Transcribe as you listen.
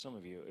Some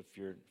of you, if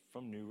you're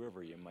from New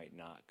River, you might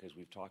not, because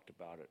we've talked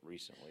about it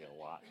recently a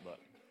lot. But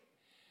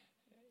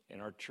in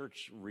our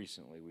church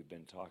recently, we've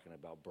been talking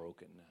about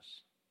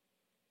brokenness.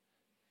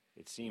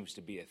 It seems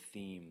to be a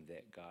theme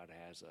that God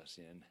has us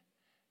in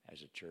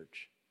as a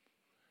church.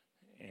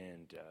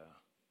 And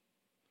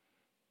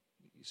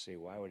you say,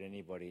 why would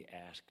anybody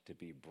ask to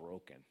be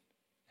broken?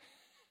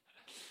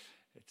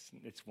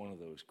 It's one of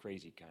those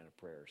crazy kind of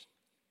prayers.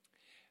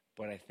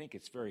 But I think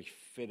it's very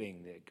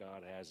fitting that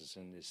God has us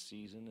in this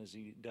season as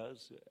he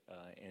does,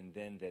 and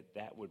then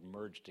that would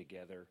merge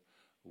together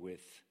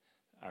with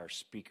our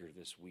speaker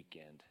this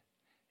weekend.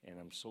 And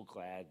I'm so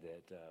glad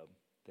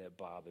that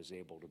Bob is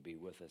able to be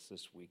with us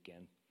this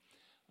weekend.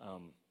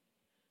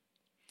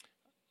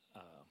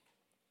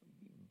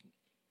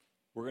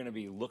 We're going to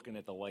be looking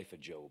at the life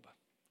of Job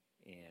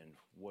and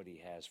what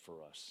he has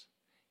for us.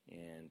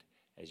 And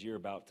as you're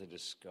about to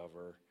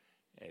discover,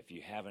 if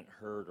you haven't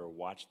heard or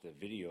watched the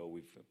video,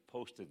 we've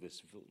posted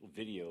this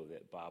video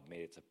that Bob made.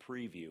 It's a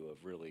preview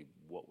of really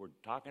what we're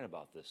talking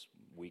about this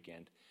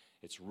weekend.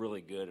 It's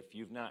really good. If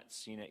you've not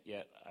seen it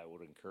yet, I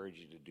would encourage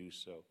you to do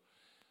so.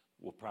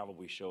 We'll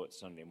probably show it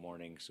Sunday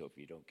morning, so if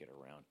you don't get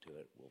around to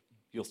it,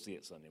 you'll see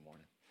it Sunday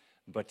morning.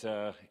 But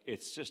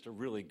it's just a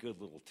really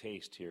good little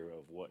taste here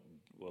of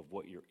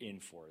what you're in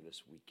for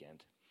this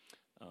weekend.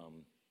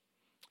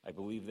 I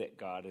believe that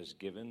God has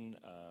given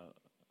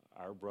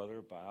our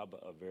brother Bob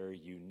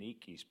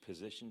he's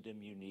positioned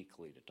him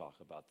uniquely to talk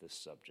about this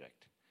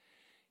subject.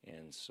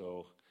 And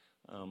so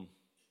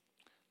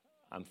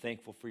I'm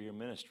thankful for your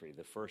ministry.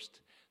 The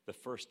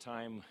first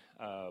time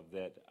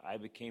that I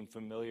became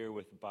familiar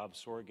with Bob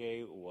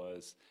Sorge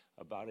was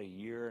about a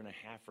year and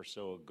a half or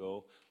so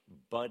ago.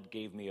 Bud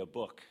gave me a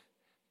book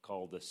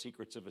called The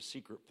Secrets of a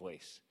Secret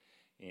Place.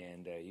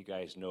 And you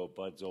guys know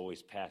Bud's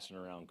always passing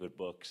around good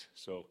books.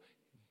 So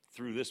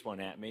threw this one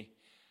at me.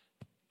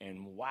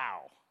 And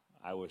wow,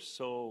 I was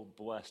so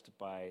blessed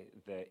by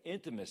the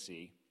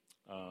intimacy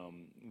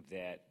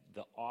that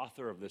the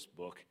author of this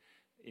book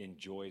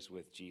enjoys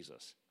with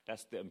Jesus.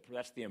 That's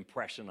the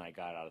impression I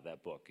got out of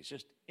that book. It's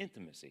just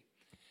intimacy.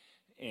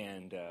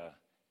 And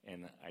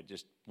I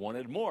just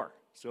wanted more.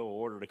 So I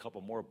ordered a couple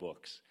more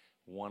books.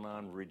 One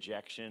on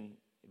rejection,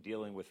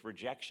 dealing with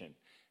rejection,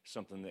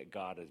 something that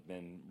God has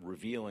been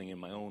revealing in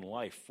my own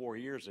life 4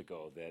 years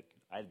ago, that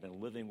I'd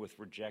been living with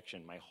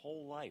rejection my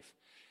whole life.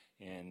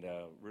 And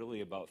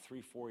really about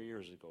 3-4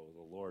 years ago,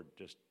 the Lord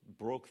just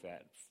broke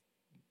that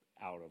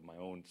out of my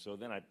own. So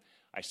then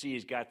I see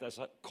he's got this.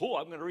 Cool,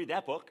 I'm going to read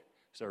that book.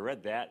 So I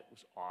read that. It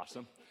was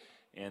awesome.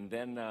 And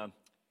then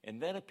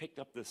I picked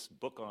up this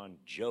book on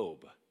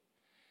Job.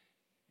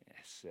 And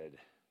I said,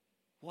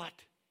 what?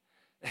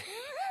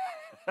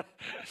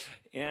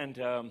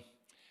 And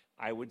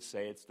I would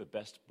say it's the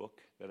best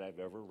book that I've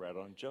ever read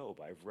on Job.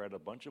 I've read a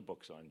bunch of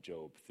books on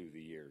Job through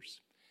the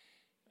years.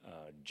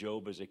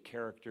 Job is a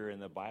character in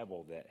the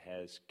Bible that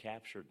has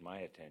captured my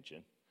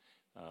attention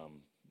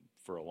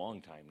for a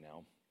long time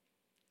now.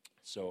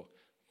 So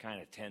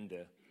kind of tend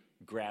to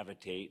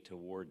gravitate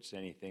towards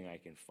anything I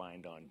can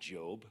find on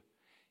Job.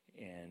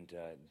 And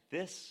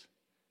this,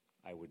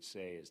 I would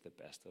say, is the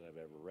best that I've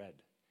ever read.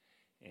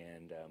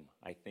 And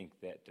I think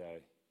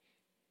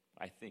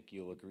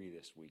you'll agree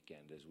this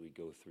weekend as we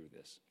go through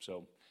this.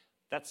 So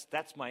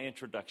that's my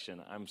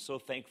introduction. I'm so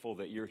thankful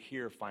that you're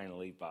here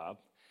finally, Bob.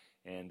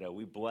 And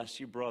we bless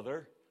you,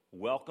 brother.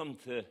 Welcome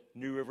to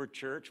New River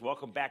Church.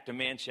 Welcome back to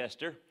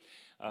Manchester.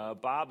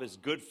 Bob is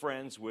good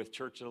friends with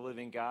Church of the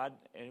Living God.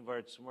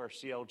 Some of our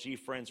CLG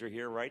friends are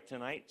here right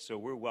tonight, so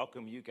we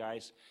welcome you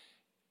guys.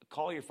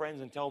 Call your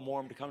friends and tell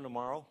them to come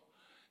tomorrow.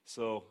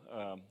 So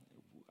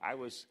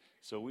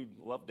we'd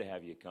love to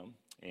have you come.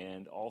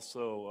 And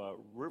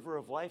also River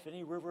of Life.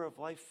 Any River of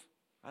Life?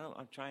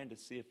 I'm trying to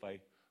see if I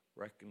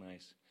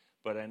recognize,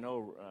 but I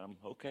know.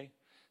 Okay.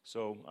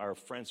 So our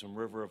friends from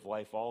River of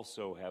Life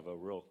also have a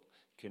real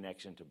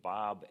connection to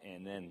Bob,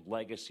 and then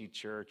Legacy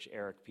Church,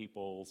 Eric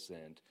Peoples.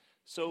 And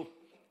so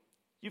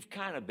you've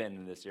kind of been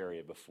in this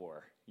area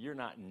before. You're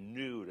not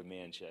new to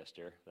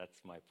Manchester.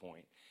 That's my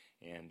point.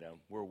 And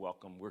we're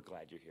welcome. We're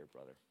glad you're here,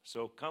 brother.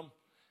 So come,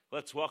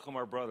 let's welcome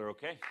our brother,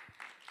 okay? God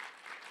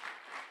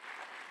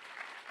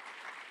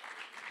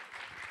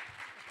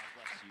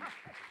bless you.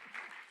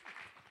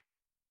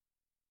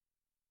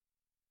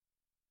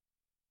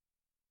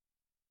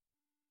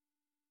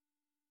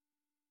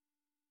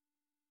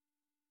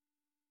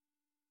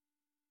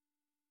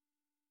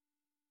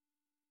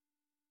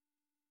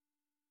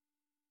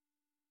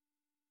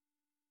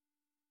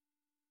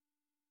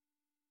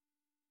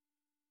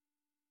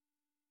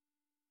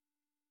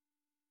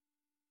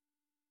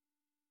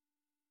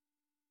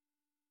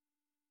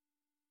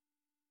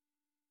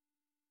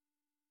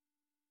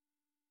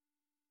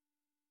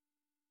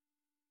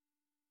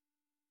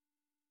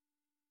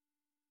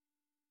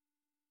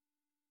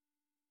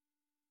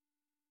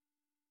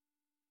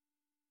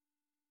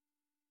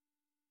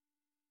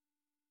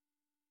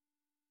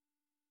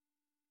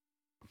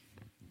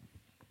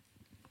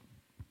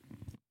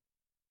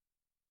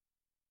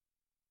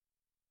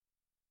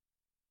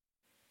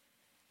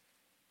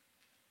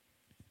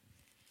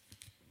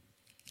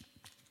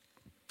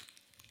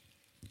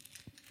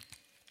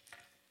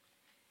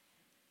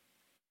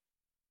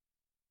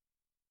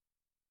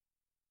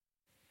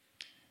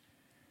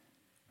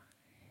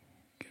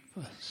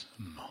 us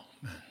a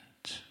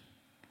moment.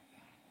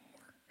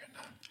 We're going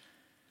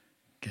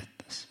to get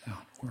this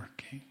out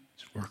working.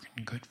 It's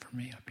working good for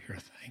me up here.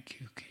 Thank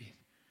you, Keith.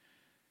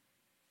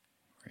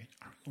 Great.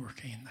 Are we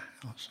working in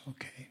the house?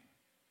 Okay.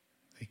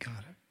 They got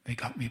it. They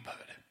got me, bud.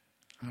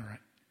 All right.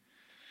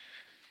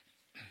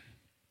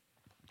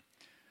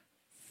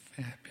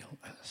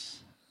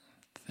 Fabulous.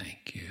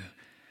 Thank you,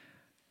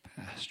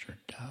 Pastor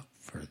Doug,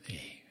 for the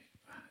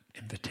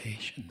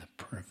invitation,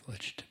 the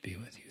privilege to be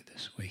with you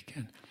this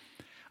weekend.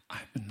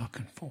 I've been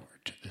looking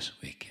forward to this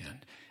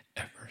weekend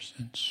ever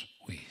since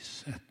we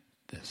set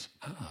this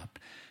up,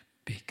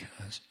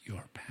 because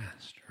your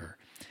pastor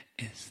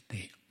is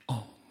the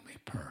only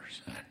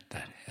person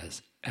that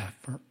has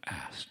ever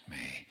asked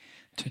me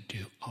to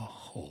do a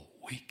whole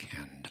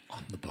weekend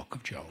on the book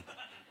of Job.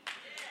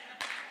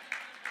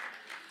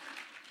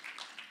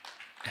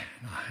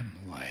 And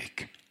I'm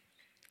like,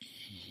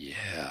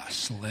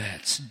 yes,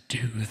 let's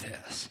do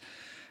this.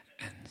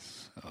 And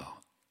so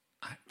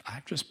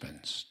I've just been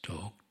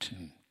stoked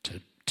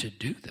to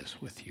do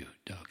this with you,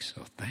 Doug.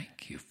 So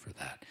thank you for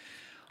that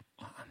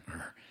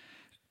honor.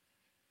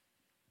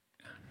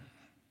 I'm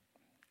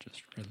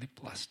just really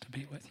blessed to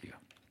be with you.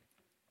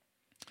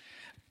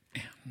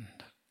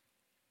 And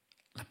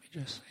let me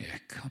just say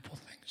a couple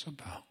things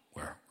about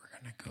where we're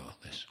going to go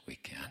this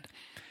weekend.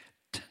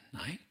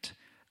 Tonight,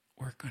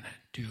 we're going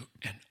to do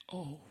an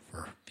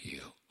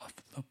overview of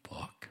the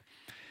book.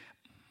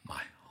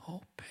 My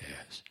hope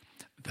is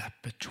that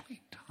between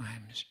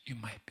times you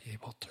might be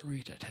able to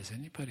read it. Has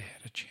anybody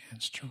had a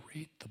chance to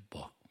read the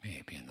book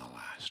maybe in the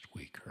last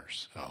week or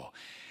so?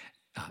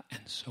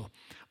 And so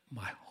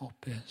my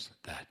hope is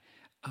that,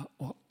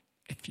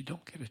 if you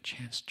don't get a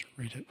chance to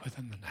read it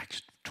within the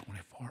next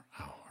 24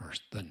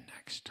 hours, the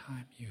next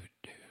time you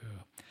do,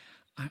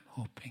 I'm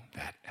hoping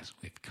that as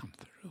we've come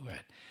through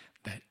it,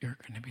 that you're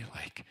going to be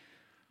like,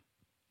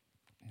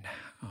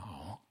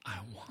 now I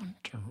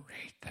want to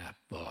read that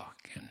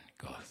book and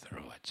go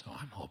through it. So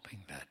I'm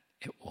hoping that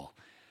it will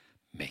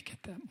make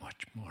it that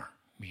much more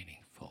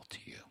meaningful to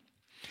you.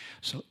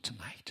 So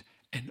tonight,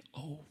 an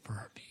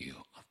overview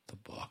of the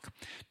book.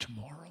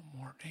 Tomorrow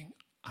morning,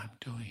 I'm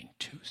doing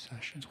 2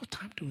 sessions. What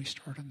time do we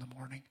start in the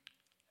morning?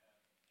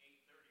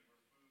 8:30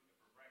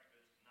 for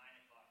breakfast, 9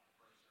 o'clock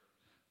the first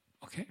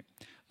service. Okay,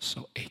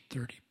 so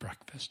 8:30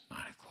 breakfast, 9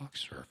 o'clock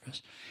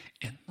service.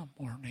 In the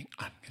morning,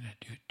 I'm going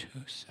to do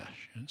 2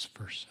 sessions.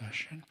 First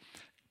session,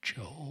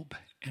 Job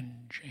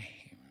and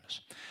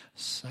James.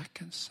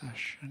 Second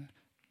session,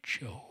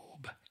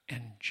 Job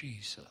and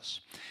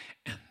Jesus.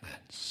 And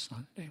then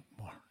Sunday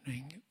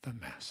morning, the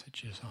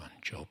message is on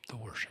Job the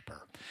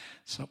worshiper.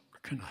 So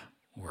we're going to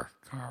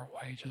work our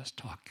way just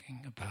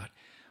talking about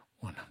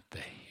one of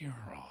the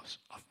heroes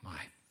of my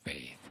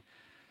faith,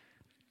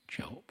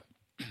 Job.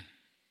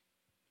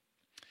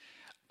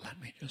 Let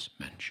me just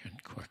mention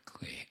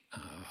quickly a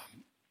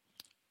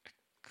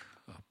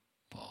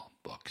couple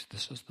books.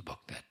 This is the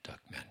book that Doug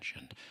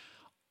mentioned.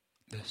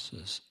 This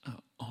is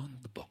on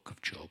the book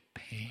of Job,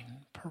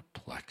 Pain,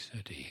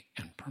 Perplexity,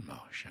 and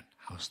Promotion.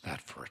 How's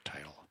that for a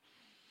title?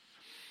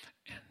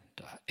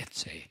 And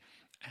it's a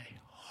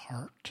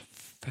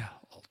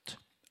heartfelt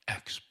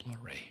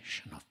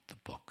exploration of the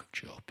book of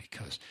Job,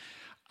 because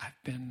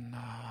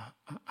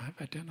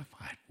I've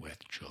identified with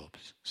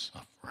Job's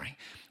suffering.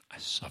 I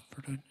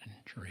suffered an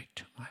injury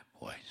to my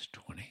voice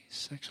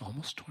 26,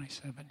 almost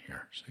 27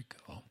 years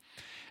ago.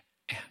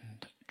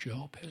 And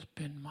Job has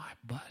been my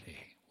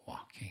buddy,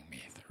 walking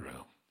me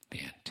through the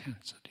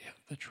intensity of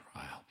the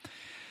trial.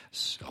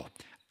 So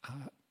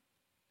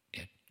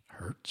it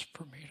hurts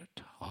for me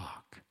to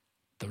talk.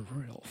 The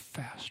real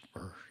fast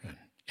version,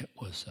 it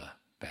was a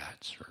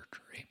bad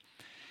surgery.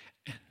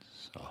 And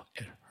so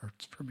it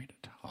hurts for me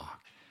to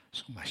talk.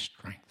 So my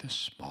strength is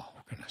small.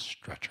 We're going to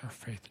stretch our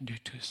faith and do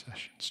 2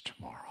 sessions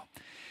tomorrow.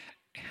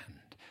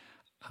 And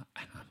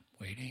I'm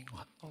waiting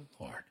on the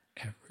Lord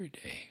every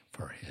day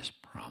for his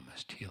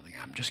promised healing.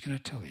 I'm just going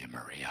to tell you,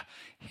 Maria,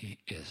 he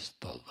is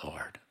the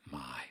Lord,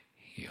 my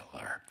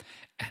healer.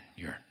 And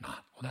you're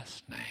not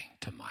listening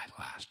to my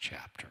last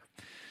chapter.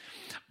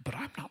 But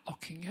I'm not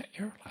looking at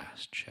your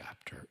last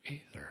chapter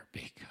either,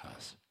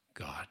 because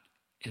God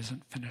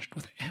isn't finished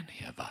with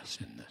any of us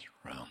in this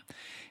room.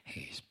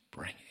 He's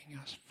bringing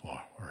us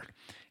forward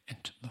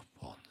into the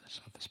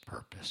fullness of his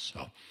purpose.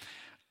 So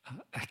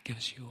that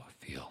gives you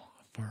a feel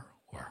for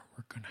where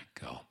we're going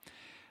to go.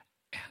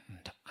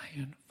 And I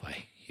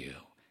invite you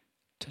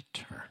to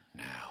turn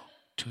now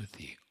to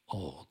the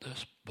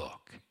oldest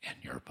book in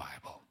your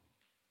Bible.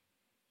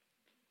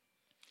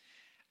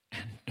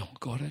 And don't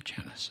go to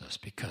Genesis,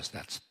 because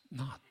that's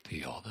not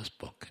the oldest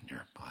book in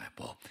your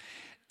Bible.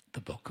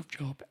 The book of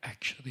Job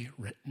actually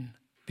written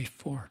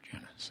before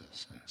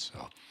Genesis. And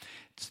so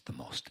it's the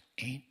most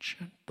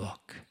ancient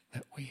book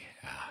that we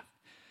have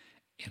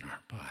in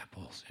our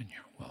Bibles, and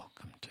you're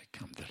welcome to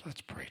come there.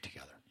 Let's pray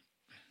together.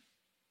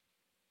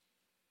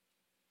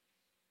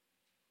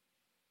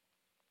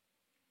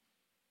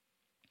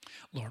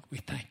 Lord, we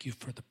thank you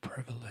for the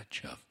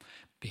privilege of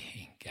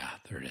being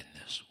gathered in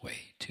this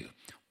way to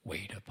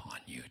wait upon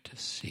you, to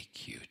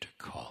seek you, to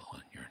call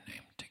on your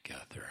name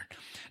together.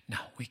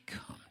 Now we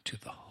come to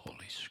the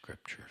Holy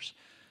Scriptures,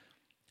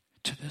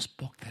 to this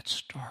book that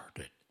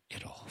started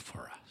it all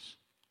for us.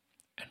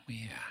 And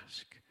we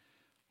ask,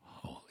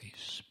 Holy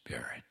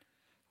Spirit,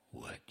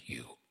 would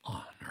you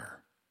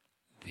honor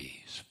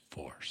these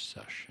 4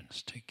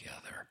 sessions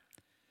together?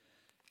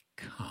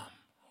 Come,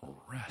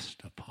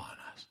 rest upon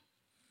us,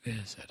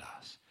 visit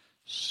us,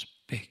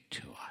 speak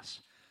to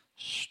us,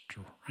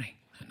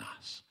 strengthen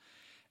us,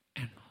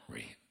 and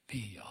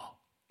reveal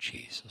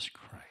Jesus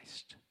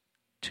Christ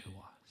to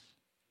us.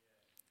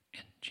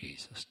 In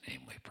Jesus'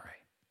 name we pray.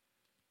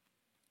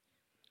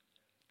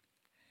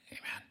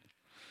 Amen.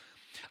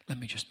 Let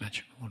me just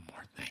mention one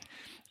more thing.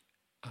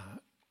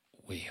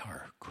 We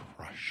are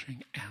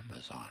crushing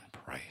Amazon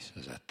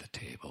prices at the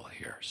table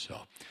here. So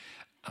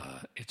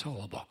it's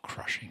all about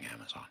crushing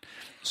Amazon.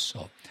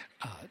 So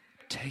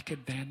take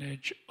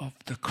advantage of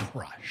the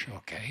crush,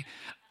 okay?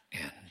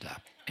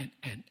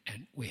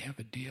 And we have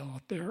a deal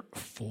out there,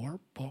 4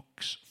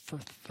 books for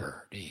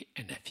 $30.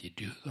 And if you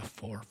do the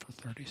 4 for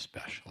 $30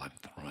 special, I'm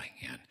throwing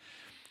in.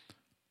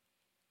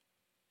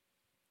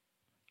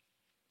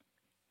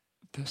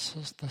 This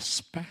is the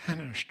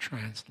Spanish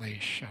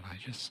translation. I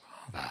just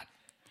saw that.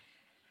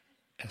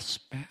 A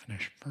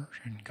Spanish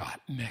version got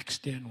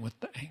mixed in with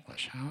the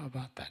English. How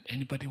about that?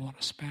 Anybody want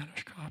a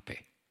Spanish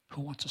copy?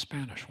 Who wants a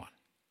Spanish one?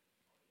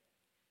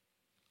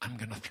 I'm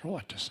going to throw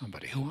it to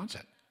somebody. Who wants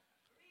it?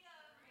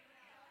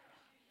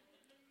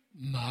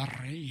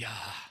 Maria.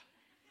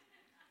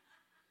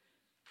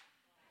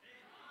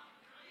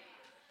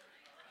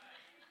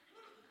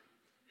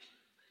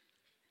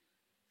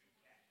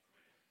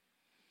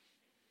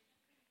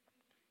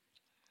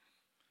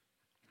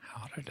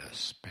 How did a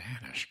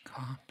Spanish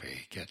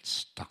copy get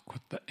stuck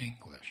with the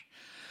English?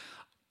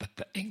 But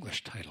the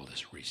English title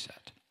is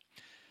Reset.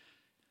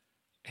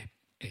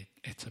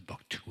 It's a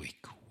book to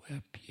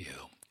equip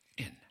you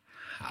in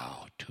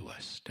how to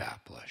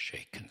establish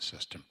a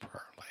consistent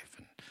prayer life,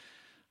 and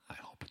I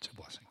hope it's a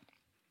blessing.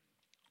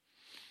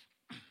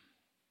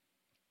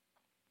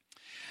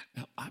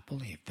 Now, I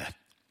believe that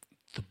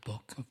the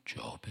book of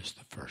Job is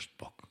the first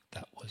book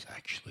that was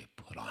actually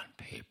put on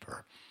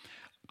paper.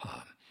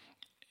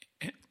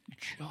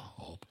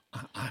 Job,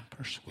 I'm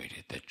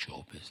persuaded that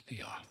Job is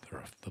the author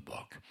of the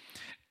book.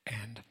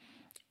 And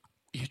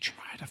you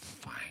try to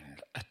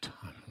find a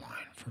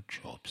timeline for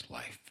Job's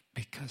life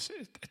because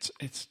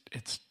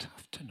it's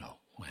tough to know,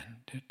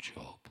 when did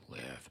Job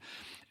live?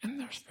 And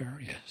there's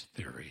various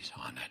theories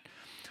on it.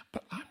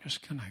 But I'm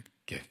just going to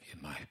give you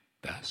my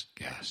best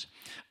guess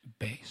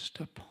based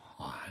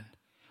upon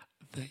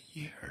the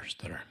years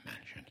that are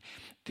mentioned.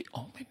 The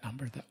only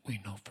number that we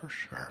know for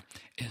sure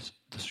is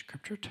the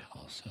scripture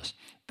tells us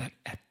that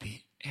at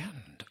the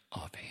end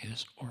of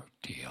his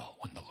ordeal,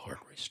 when the Lord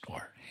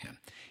restored him,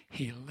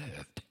 he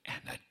lived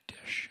an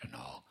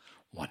additional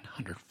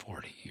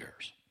 140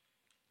 years.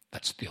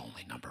 That's the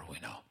only number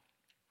we know.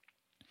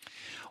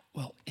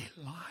 Well,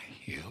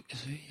 Elihu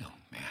is a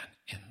young man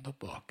in the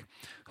book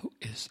who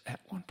is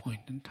at one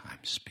point in time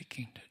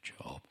speaking to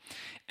Job.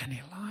 And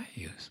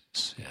Elihu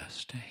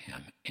says to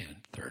him in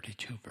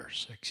 32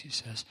 verse 6, he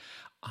says,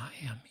 I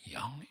am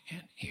young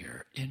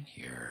in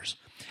years,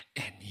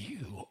 and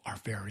you are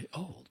very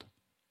old.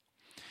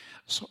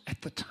 So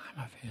at the time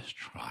of his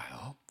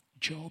trial,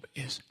 Job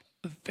is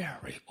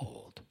very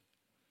old.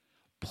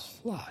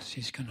 Plus,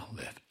 he's going to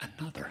live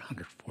another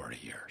 140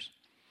 years.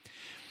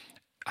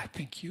 I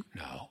think you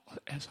know,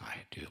 as I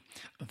do,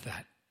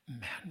 that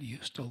men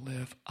used to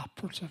live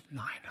upwards of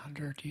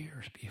 900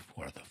 years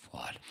before the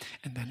flood.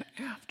 And then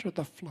after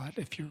the flood,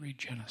 if you read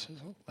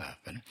Genesis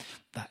 11,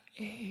 the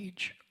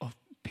age of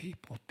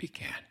people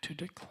began to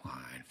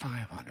decline,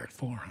 500,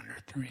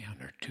 400,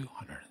 300,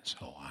 200, and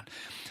so on,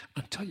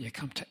 until you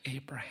come to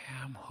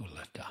Abraham, who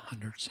lived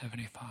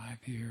 175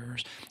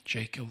 years,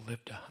 Jacob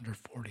lived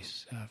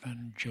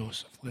 147,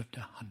 Joseph lived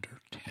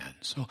 110.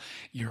 So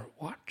you're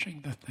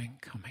watching the thing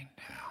coming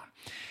down.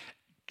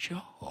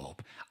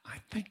 Job, I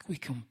think we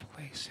can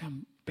place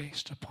him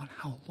based upon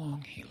how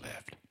long he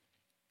lived.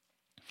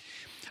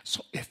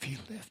 So if he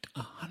lived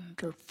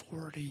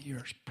 140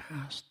 years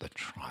past the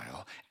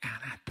trial, and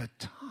at the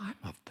time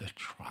of the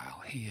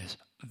trial he is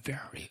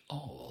very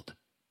old,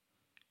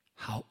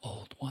 how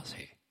old was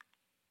he?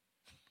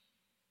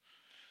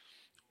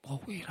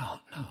 Well, we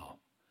don't know.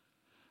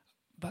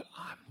 But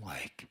I'm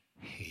like,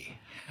 he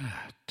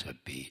had to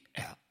be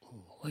at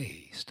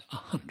least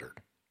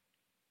 100.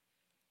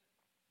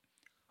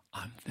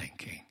 I'm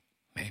thinking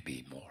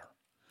maybe more.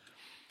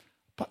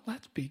 But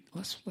let's be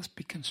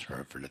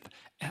conservative.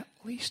 At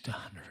least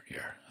 100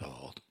 years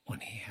old when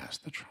he has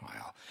the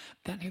trial.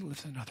 Then he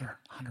lives another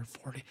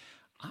 140.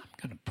 I'm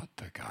going to put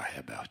the guy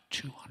about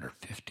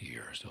 250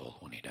 years old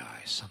when he dies,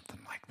 something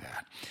like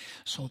that.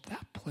 So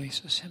that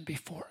places him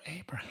before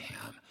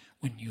Abraham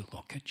when you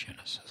look at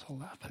Genesis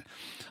 11.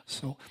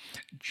 So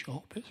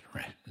Job is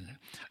written.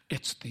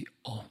 It's the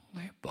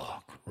only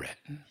book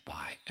written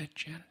by a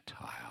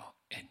Gentile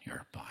in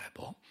your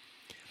Bible.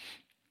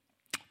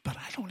 But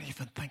I don't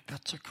even think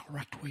that's a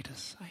correct way to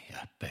say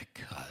it,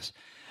 because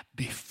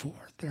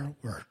before there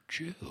were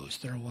Jews,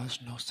 there was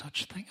no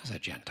such thing as a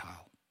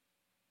Gentile.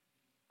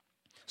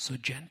 So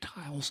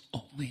Gentiles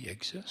only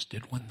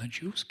existed when the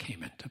Jews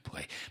came into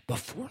play.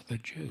 Before the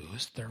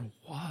Jews, there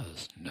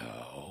was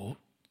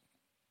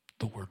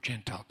the word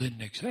Gentile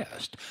didn't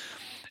exist.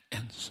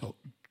 And so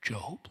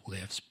Job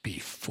lives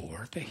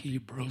before the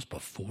Hebrews,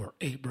 before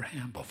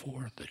Abraham,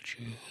 before the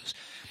Jews.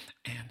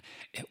 And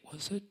it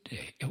was an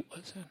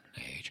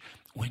age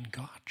when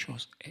God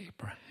chose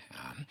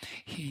Abraham.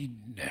 He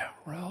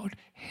narrowed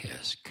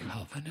his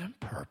covenant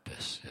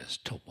purposes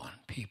to one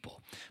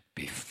people.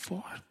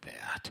 Before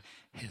that,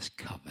 his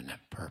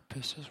covenant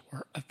purposes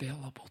were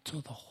available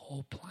to the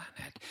whole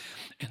planet.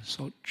 And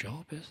so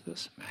Job is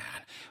this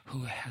man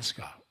who has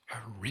got a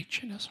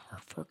reach in his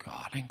heart for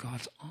God, and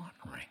God's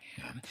honoring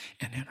him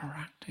and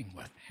interacting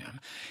with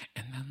him.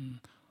 And then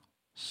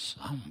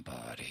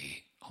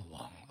somebody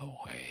along the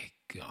way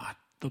got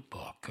the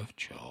book of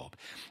Job,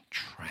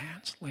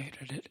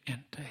 translated it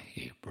into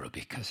Hebrew,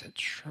 because it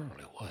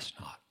surely was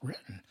not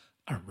written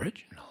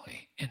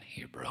originally in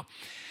Hebrew.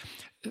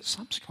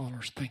 Some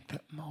scholars think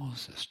that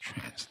Moses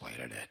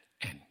translated it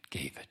and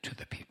gave it to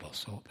the people.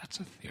 So that's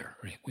a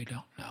theory. We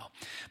don't know.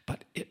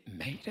 But it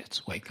made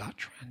its way, got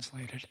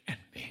translated and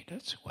made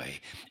its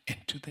way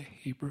into the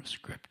Hebrew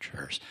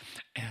scriptures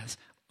as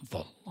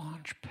the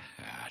launch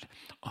pad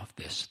of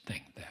this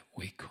thing that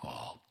we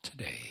call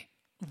today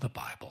the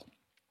Bible.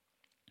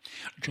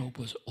 Job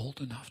was old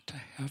enough to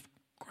have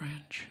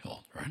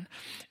grandchildren,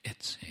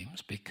 it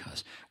seems,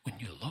 because when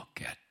you look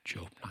at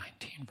Job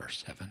 19,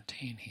 verse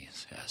 17, he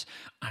says,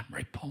 I'm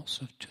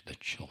repulsive to the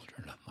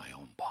children of my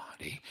own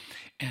body.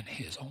 And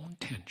his own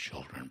 10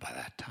 children by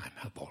that time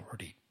have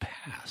already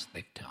passed.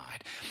 They've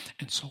died.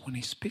 And so when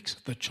he speaks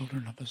of the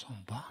children of his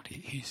own body,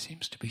 he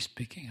seems to be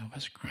speaking of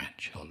his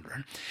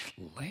grandchildren.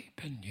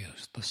 Laban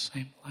used the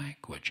same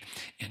language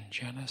in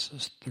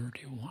Genesis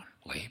 31.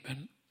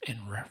 Laban, in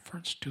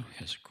reference to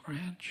his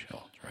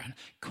grandchildren,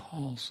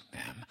 calls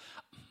them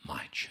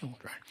my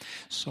children.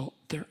 So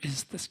there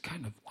is this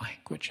kind of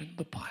language in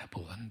the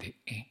Bible in the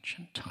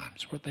ancient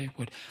times where they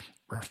would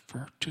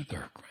refer to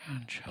their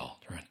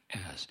grandchildren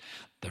as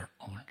their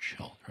own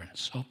children.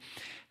 So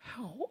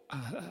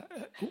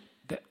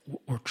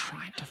we're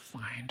trying to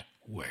find,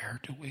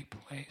 where do we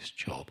place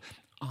Job?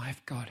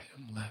 I've got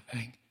him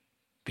living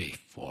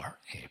before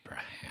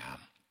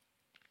Abraham.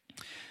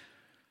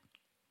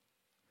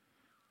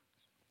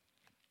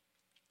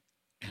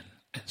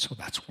 And so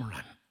that's where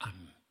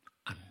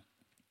I'm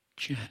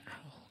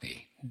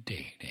generally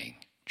dating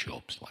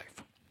Job's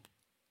life.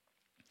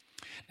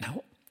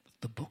 Now,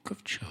 the book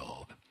of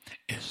Job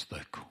is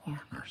the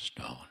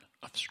cornerstone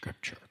of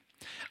Scripture.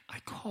 I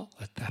call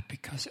it that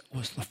because it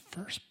was the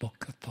first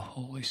book that the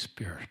Holy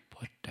Spirit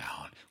put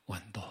down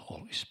when the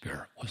Holy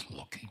Spirit was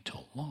looking to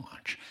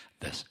launch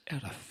this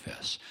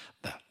edifice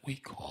that we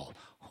call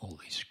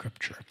Holy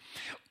Scripture.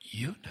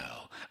 You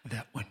know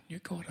that when you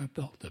go to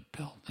build a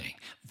building,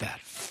 that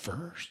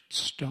first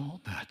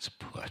stone that's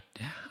put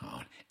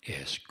down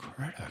is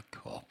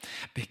critical,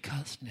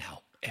 because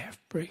now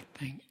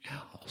everything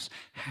else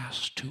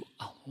has to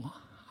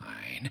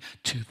align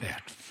to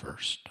that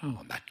first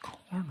stone, that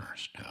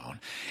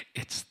cornerstone.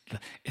 It's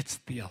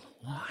the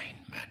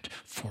alignment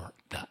for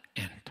the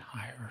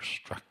entire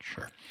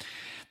structure.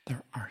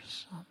 There are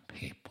some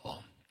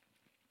people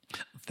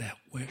that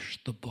wish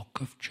the book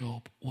of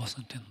Job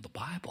wasn't in the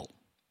Bible.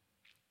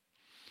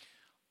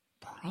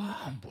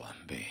 Problem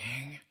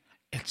being,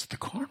 it's the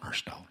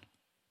cornerstone.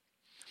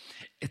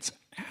 It's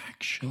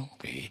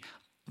actually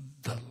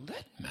the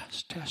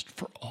litmus test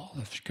for all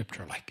of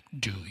Scripture. Like,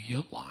 do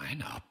you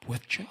line up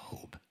with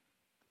Job?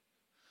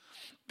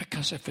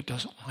 Because if it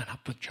doesn't line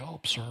up with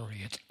Job,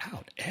 sorry, it's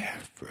out.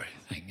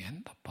 Everything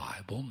in the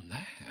Bible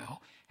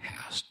now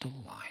has to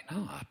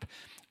line up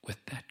with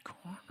that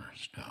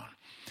cornerstone.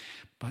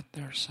 But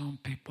there are some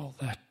people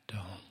that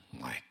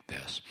don't like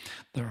this.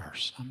 There are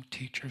some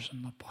teachers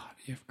in the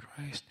body of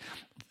Christ,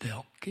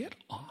 they'll get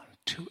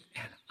onto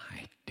an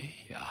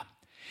idea,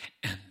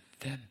 and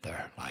then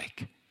they're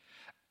like,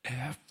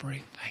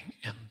 everything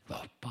in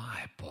the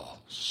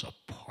Bible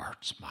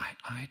supports my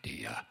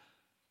idea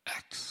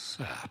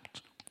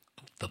except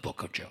the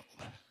book of Job.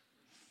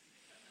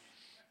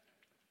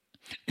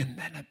 And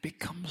then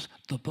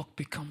the book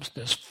becomes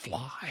this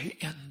fly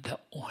in the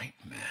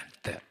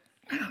ointment that,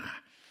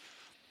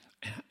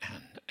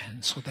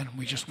 and so then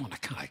we just want to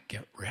kind of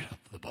get rid of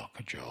the book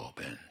of Job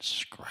and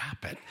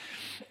scrap it.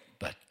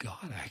 But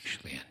God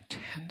actually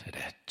intended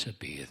it to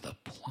be the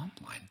plumb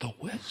line, the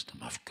wisdom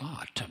of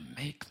God, to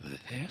make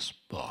this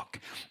book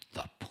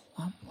the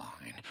plumb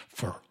line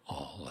for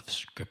all of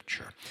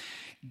Scripture.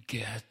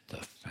 Get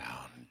the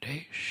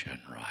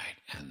foundation right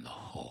and the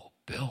whole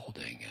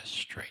building is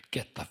straight.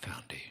 Get the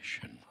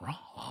foundation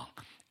wrong,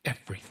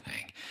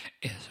 everything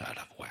is out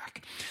of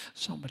whack.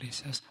 Somebody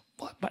says,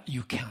 but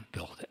you can't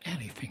build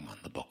anything on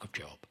the book of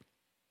Job.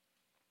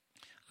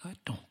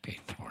 Don't be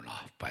thrown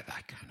off by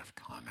that kind of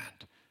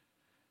comment.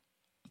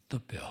 the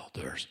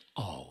builders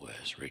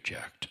always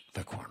reject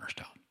the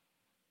cornerstone.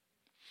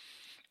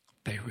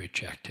 They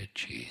rejected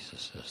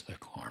Jesus as the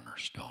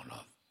cornerstone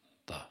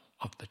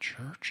of the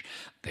church.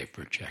 They've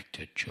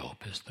rejected Job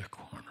as the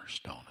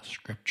cornerstone of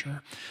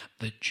Scripture.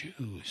 The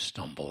Jews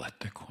stumble at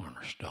the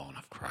cornerstone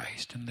of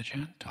Christ, and the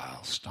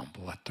Gentiles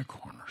stumble at the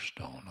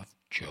cornerstone of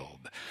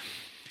Job.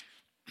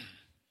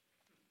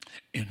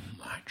 In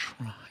my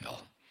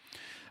trial,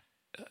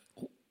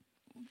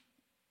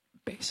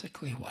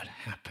 basically what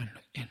happened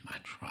in my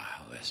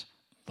trial is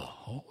the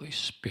Holy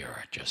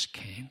Spirit just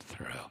came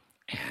through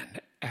and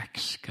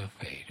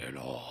excavated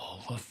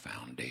all the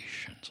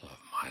foundations of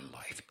my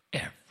life.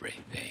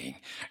 Everything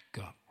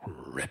got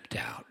ripped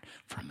out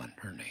from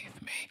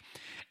underneath me.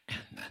 And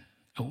then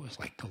it was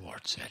like the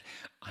Lord said,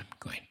 I'm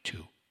going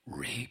to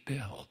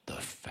rebuild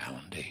the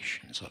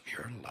foundations of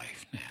your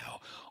life now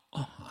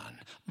on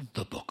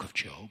the book of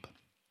Job.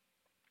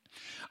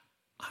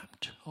 I'm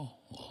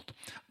told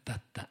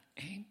that the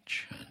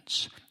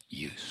ancients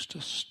used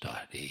to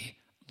study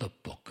the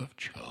book of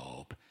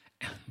Job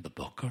and the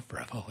book of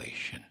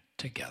Revelation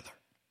together.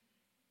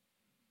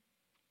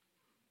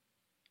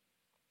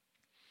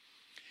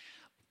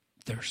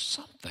 There's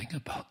something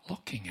about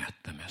looking at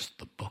them as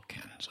the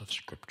bookends of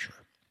Scripture.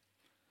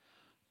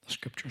 The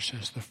Scripture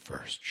says the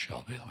first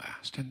shall be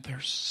last, and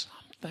there's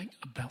something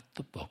about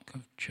the book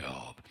of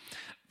Job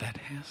that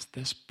has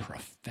this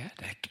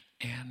prophetic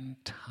end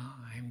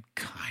time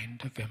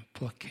kind of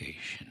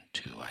implication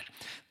to it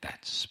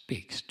that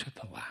speaks to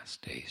the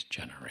last days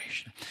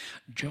generation.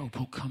 Job,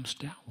 who comes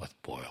down with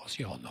boils,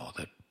 you all know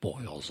that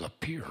boils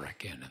appear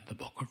again in the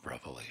book of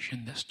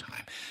Revelation, this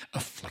time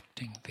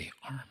afflicting the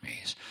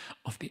armies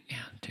of the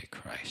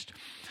Antichrist.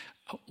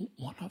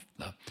 One of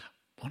the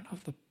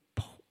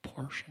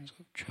portions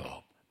of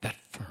Job that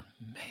for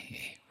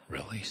me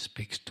really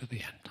speaks to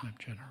the end time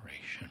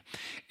generation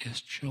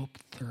is Job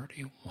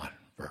 31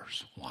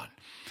 verse 1,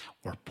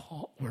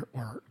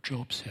 where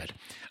Job said,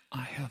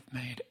 I have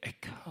made a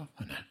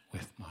covenant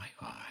with my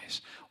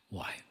eyes.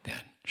 Why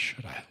then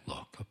should I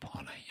look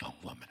upon a young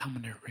woman? I'm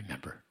going to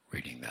remember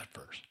reading that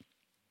verse.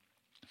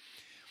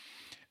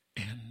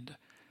 And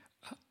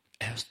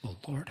as the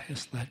Lord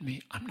has led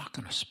me, I'm not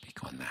going to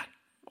speak on that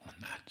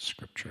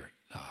scripture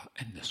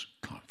in this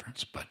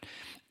conference, but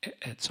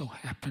it so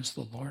happens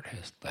the Lord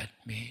has led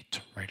me to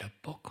write a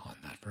book on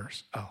that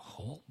verse, a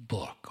whole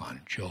book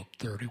on Job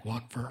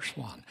 31 verse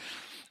 1.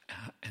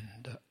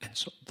 And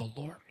so the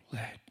Lord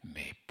led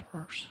me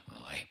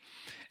personally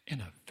in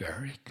a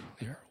very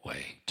clear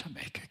way to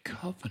make a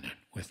covenant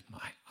with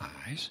my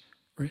eyes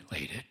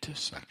related to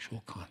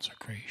sexual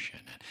consecration.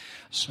 And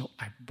so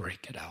I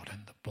break it out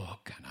in the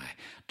book, and I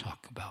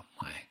talk about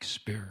my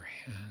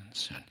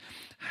experience and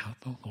how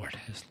the Lord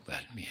has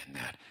led me in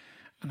that.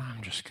 And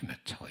I'm just going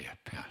to tell you,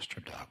 Pastor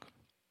Doug,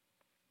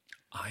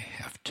 I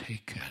have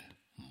taken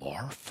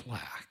more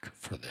flack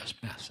for this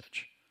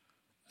message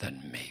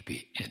than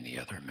maybe any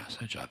other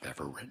message I've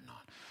ever written on.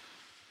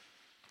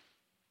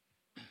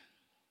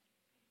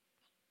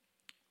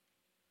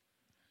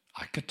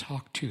 I could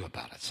talk to you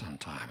about it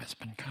sometime. It's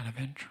been kind of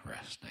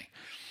interesting.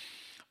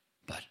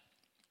 But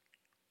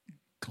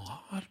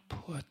God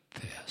put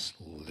this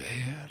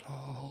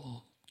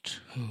little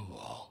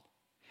tool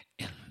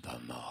in the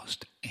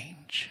most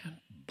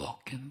ancient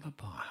book in the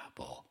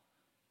Bible.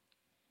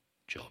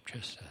 Job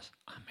just says,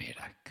 I made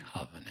a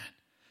covenant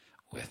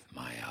with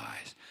my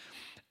eyes.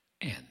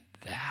 And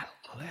that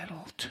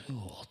little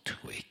tool to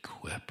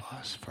equip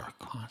us for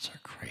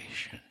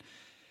consecration,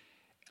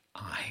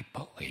 I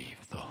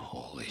believe the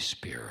Holy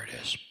Spirit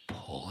is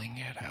pulling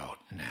it out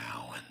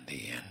now in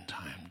the end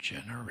time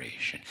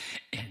generation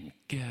and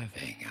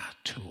giving it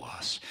to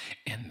us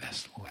in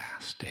this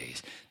last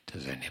days.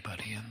 Does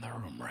anybody in the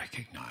room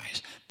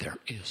recognize there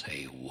is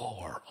a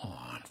war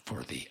on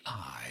for the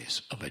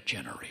eyes of a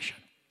generation?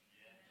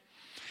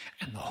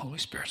 And the Holy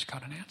Spirit's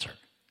got an answer.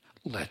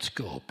 Let's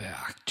go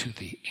back to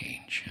the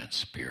ancient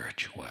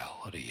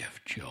spirituality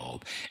of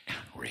Job and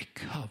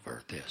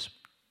recover this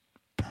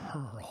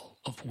pearl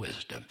of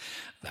wisdom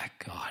that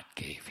God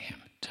gave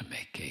him to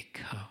make a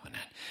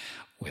covenant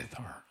with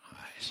our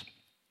eyes.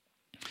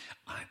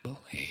 I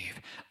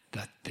believe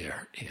that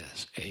there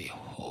is a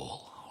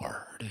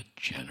wholehearted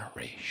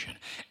generation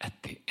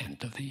at the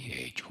end of the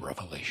age,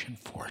 Revelation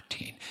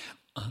 14,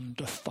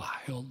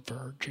 undefiled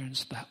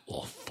virgins that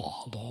will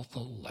follow the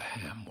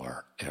Lamb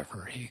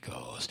wherever he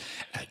goes,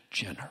 a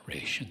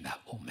generation that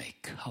will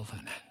make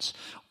covenants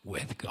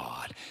with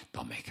God.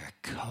 They'll make a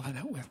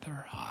covenant with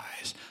their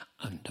eyes,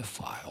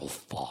 undefiled,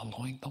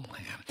 following the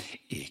Lamb,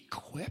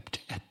 equipped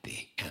at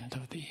the end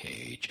of the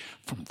age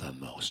from the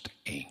most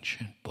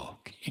ancient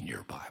book in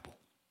your Bible,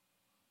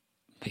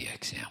 the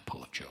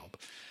example of Job.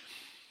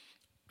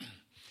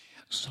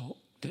 So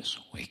this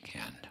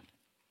weekend,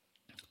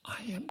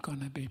 I am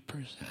going to be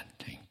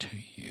presenting to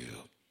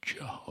you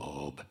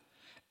Job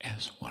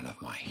as one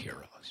of my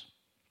heroes.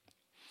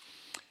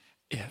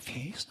 If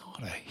he's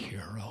not a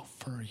hero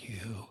for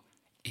you,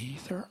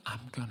 either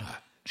I'm going to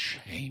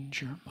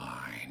change your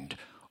mind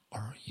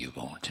or you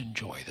won't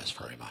enjoy this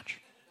very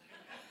much.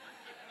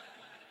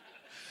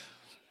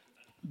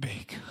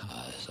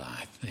 Because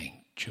I think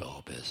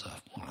Job is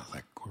one of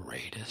the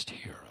greatest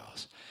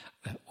heroes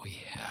that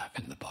we have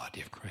in the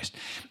body of Christ.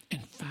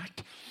 In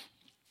fact,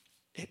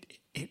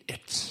 it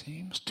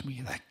seems to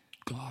me that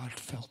God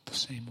felt the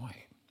same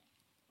way.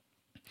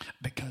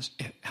 Because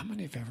how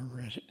many have ever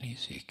read it in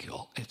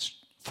Ezekiel? It's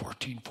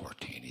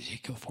 14:14,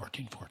 Ezekiel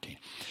 14:14,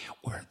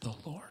 where the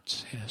Lord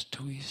says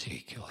to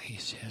Ezekiel, he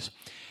says,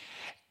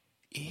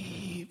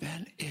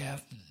 even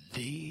if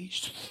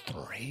these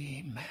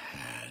three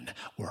men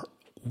were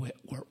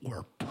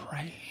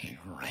praying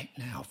right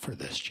now for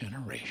this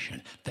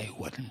generation, they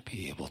wouldn't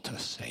be able to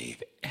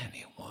save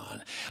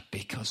anyone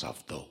because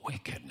of the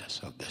wickedness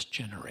of this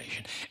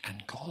generation.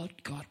 And God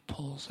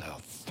pulls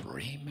out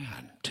three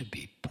men to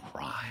be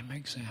prime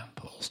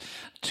examples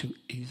to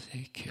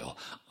Ezekiel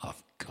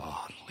of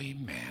godly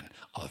men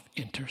of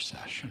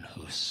intercession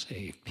who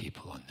save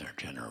people in their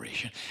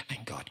generation.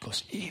 And God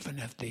goes, even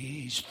if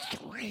these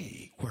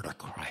three were to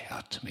cry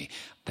out to me,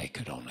 they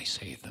could only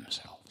save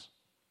themselves.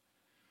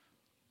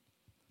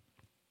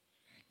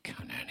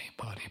 Can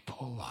anybody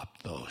pull up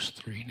those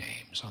three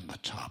names on the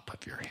top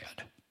of your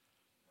head?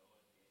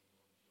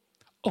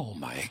 Oh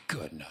my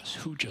goodness,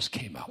 who just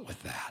came out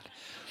with that?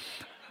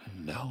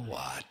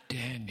 Noah,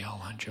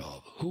 Daniel, and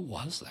Job. Who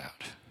was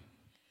that?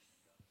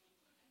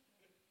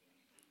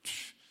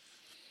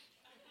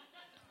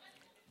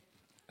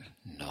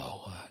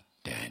 Noah,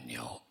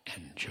 Daniel,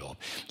 and Job.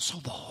 So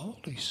the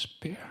Holy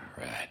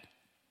Spirit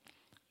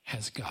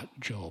has got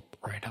Job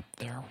right up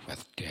there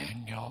with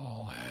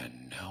Daniel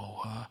and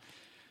Noah.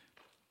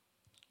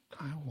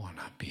 I want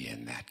to be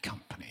in that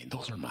company.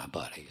 Those are my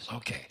buddies.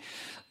 Okay,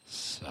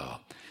 so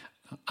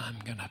I'm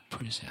going to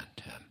present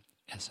him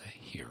as a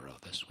hero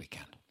this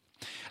weekend.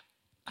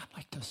 I'd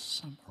like to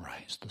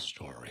summarize the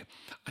story.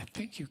 I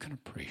think you can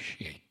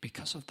appreciate,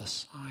 because of the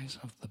size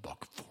of the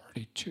book,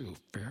 42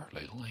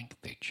 fairly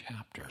lengthy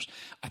chapters,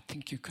 I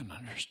think you can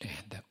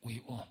understand that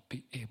we won't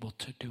be able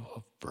to do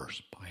a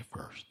verse by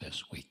verse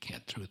this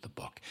weekend through the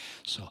book.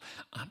 So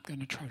I'm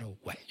going to try to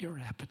whet your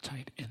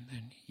appetite, and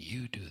then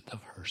you do the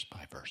verse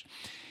by verse.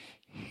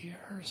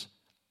 Here's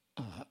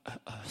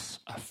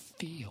a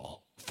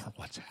feel for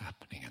what's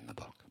happening in the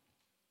book.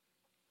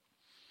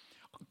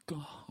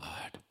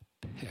 God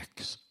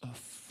picks a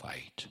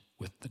fight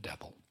with the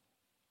devil.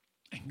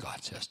 And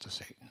God says to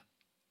Satan,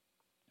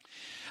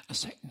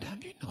 Satan,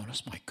 have you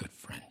noticed my good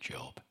friend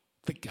Job?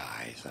 The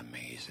guy's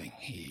amazing.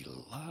 He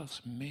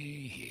loves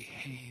me. He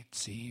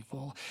hates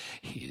evil.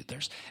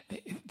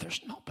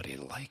 There's nobody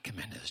like him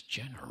in his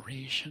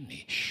generation.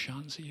 He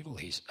shuns evil.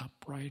 He's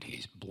upright.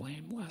 He's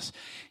blameless.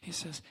 He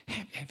says,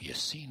 have you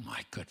seen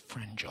my good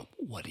friend Job?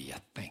 What do you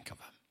think of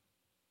him?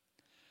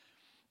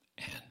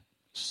 And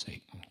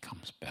Satan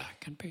comes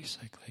back and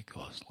basically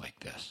goes like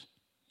this.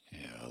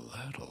 You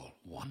little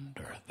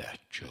wonder that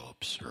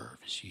Job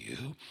serves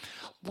you.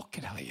 Look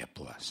at how you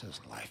bless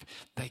his life.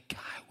 The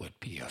guy would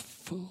be a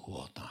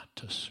fool not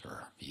to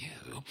serve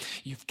you.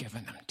 You've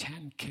given him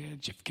 10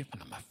 kids. You've given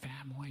him a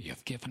family.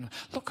 You've given him...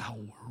 Look how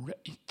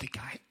the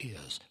guy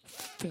is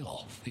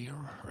filthy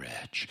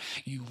rich.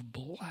 You've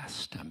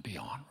blessed him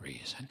beyond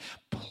reason.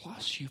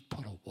 Plus, you've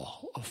put a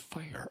wall of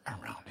fire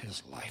around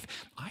his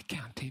life. I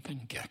can't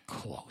even get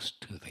close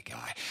to the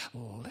guy.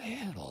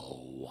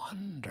 Little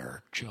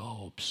wonder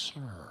Job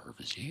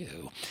serves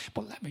you.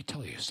 But let me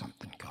tell you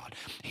something, God.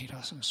 He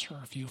doesn't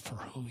serve you for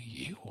who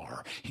you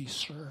are. He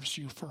serves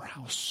you for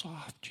how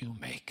soft you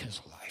make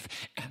his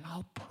life. And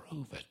I'll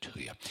prove it to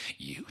you.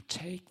 You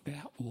take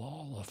that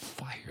wall of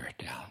fire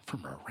down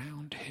from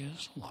around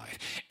his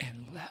life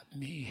and let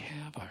me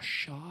have a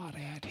shot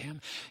at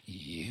him.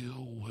 You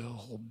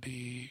will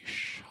be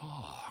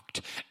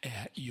shocked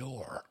at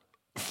your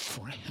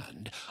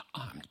friend.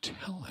 I'm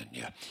telling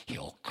you,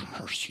 he'll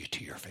curse you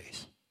to your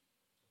face.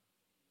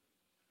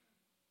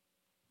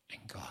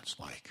 And God's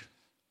like,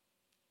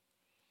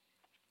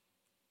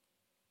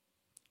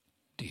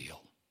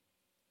 deal.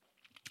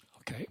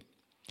 Okay?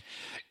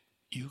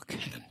 You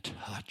can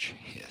touch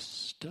his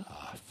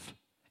stuff.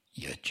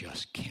 You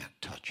just can't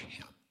touch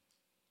him.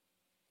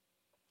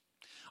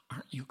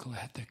 Aren't you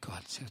glad that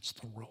God sets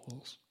the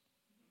rules?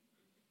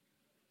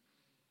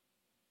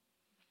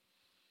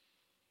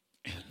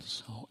 And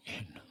so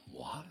in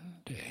one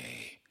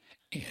day,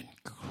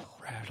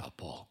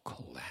 incredible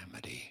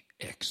calamity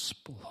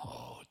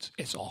explodes.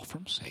 It's all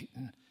from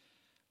Satan,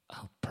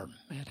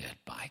 permitted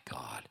by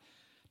God,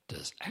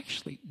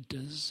 actually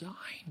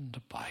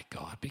designed by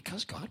God,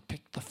 because God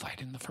picked the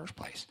fight in the first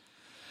place.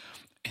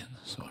 And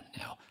so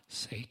now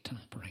Satan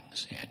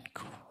brings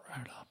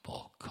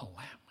incredible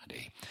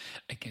calamity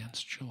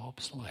against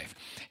Job's life.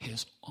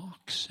 His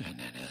oxen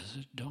and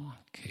his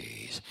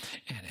donkeys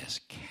and his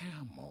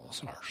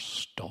camels are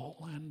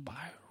stolen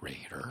by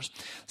raiders.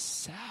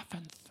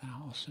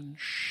 7,000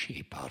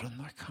 sheep out in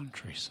the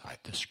countryside.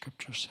 The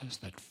scripture says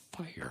that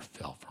fire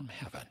fell from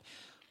heaven.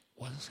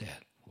 Was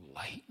it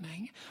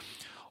lightning?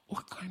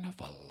 What kind of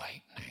a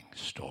lightning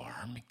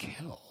storm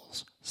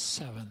kills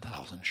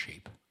 7,000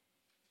 sheep?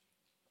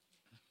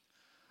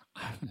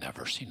 I've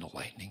never seen a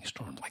lightning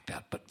storm like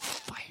that, but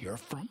fire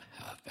from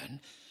heaven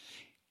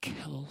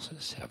kills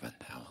his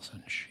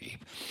 7,000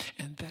 sheep.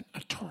 And then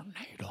a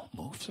tornado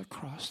moves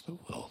across the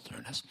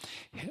wilderness,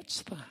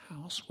 hits the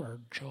house where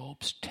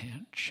Job's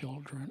 10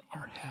 children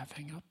are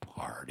having a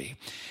party,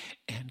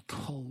 and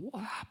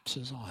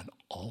collapses on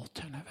all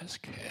 10 of his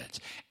kids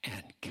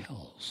and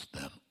kills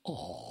them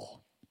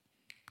all.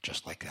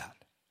 Just like that.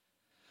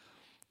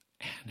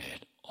 And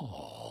it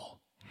all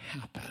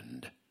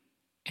happened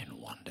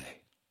in one day.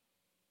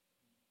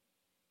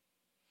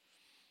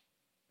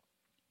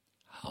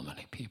 How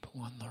many people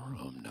in the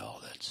room know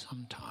that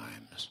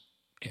sometimes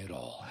it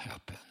all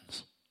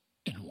happens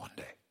in one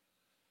day?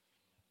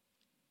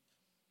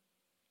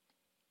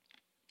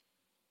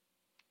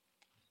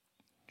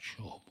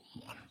 Job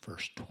 1,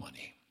 verse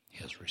 20,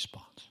 his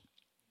response.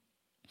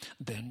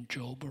 Then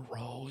Job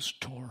arose,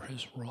 tore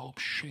his robe,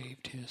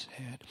 shaved his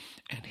head,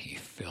 and he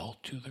fell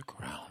to the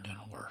ground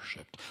and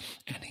worshipped.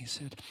 And he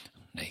said,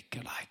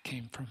 naked I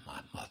came from my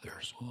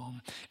mother's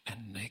womb,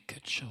 and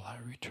naked shall I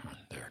return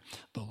there.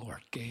 The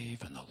Lord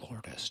gave, and the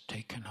Lord has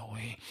taken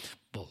away.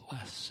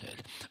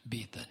 Blessed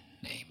be the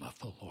name of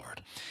the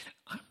Lord.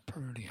 I'm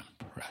pretty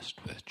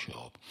impressed with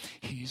Job.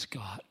 He's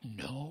got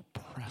no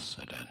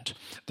precedent.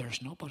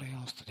 There's nobody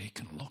else that he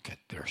can look at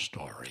their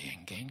story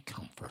and gain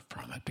comfort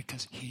from it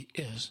because he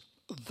is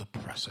the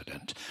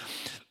precedent.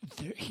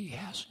 He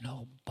has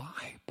no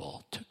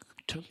Bible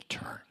to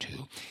turn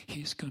to.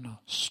 He's going to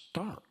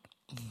start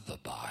the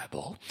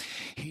Bible.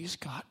 He's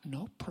got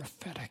no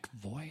prophetic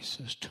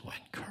voices to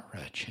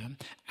encourage him.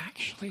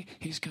 Actually,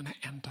 he's going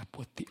to end up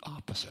with the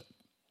opposite.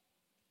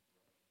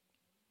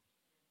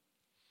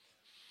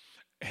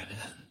 And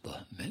in the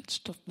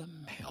midst of the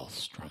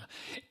maelstrom,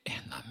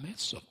 in the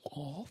midst of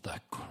all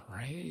the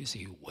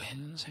crazy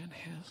winds in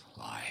his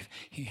life,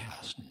 he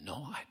has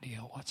no idea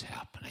what's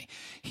happening.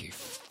 He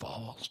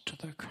falls to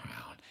the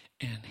ground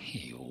and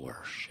he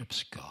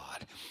worships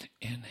God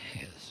in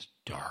his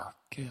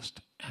darkest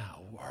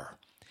hour.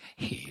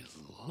 He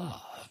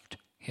loved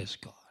his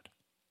God.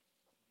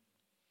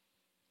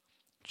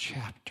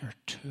 Chapter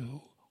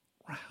 2,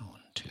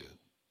 round 2.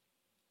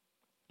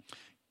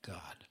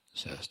 God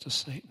says to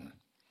Satan,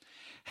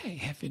 hey,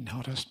 have you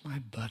noticed my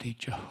buddy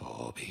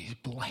Job? He's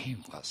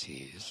blameless.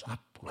 He's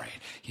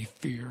upright. He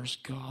fears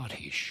God.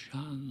 He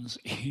shuns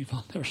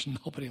evil. There's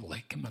nobody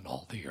like him in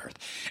all the earth.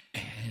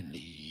 And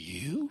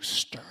you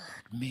stirred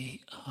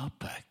me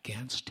up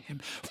against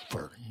him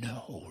for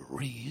no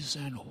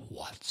reason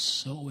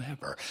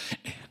whatsoever.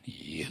 And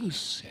you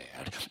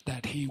said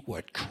that he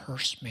would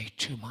curse me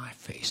to my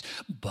face.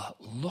 But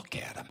look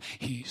at him.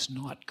 He's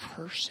not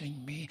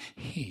cursing me.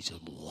 He's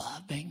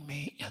loving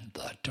me in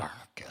the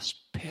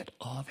darkest pit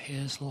of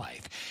his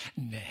life.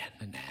 Na,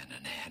 na, na,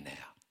 na, na.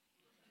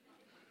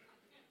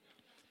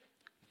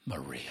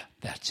 Maria,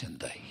 that's in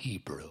the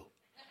Hebrew.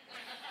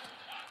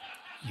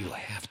 You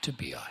have to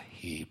be a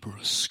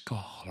Hebrew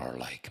scholar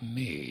like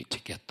me to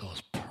get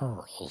those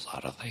pearls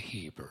out of the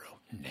Hebrew.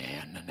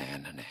 Na, na, na,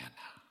 na, na,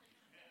 na.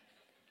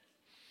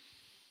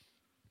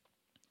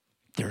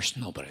 There's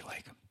nobody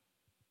like him.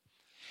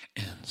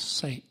 And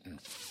Satan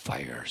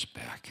fires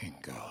back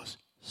and goes,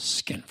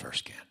 skin for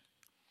skin.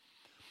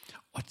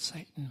 What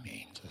Satan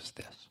means is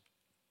this.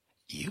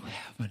 You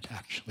haven't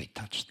actually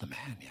touched the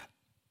man yet.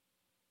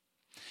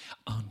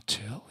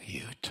 Until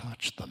you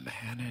touch the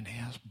man in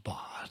his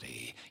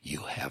body, you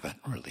haven't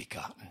really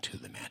gotten to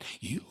the man.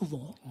 You've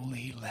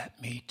only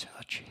let me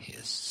touch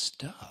his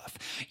stuff.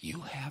 You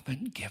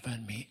haven't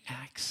given me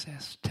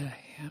access to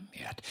him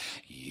yet.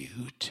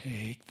 You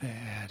take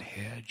that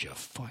hedge of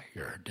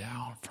fire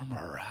down from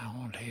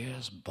around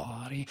his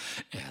body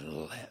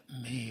and let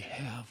me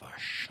have a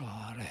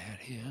shot at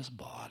his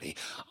body.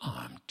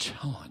 I'm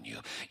telling you,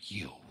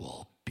 you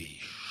will be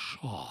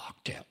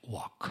shocked at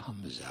what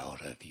comes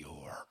out of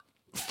your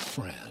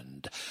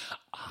friend.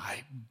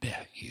 I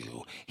bet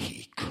you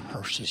he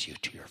curses you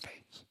to your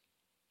face.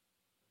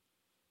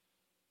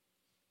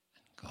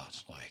 And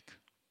God's like,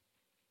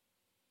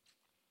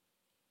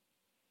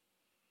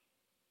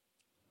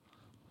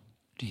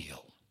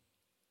 deal.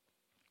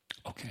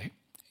 Okay,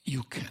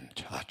 you can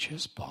touch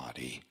his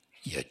body,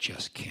 you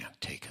just can't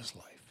take his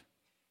life.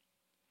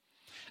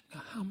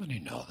 Now, how many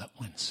know that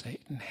when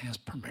Satan has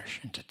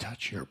permission to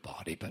touch your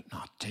body but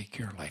not take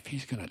your life,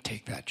 he's going to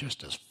take that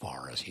just as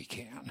far as he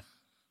can?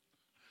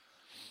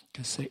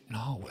 Because Satan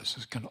always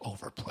is going to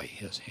overplay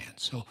his hand.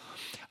 So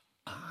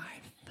I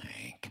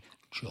think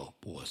Job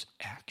was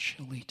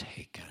actually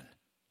taken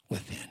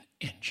within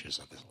inches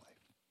of his life.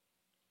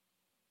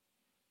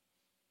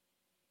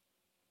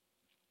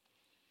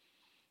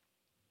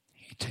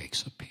 He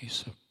takes a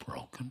piece of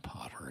broken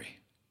pottery,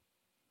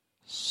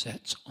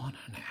 sits on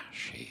an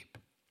ash heap,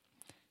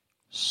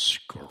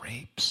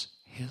 scrapes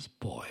his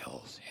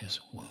boils, his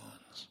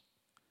wounds,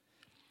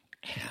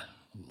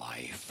 and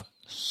life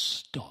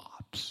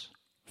stops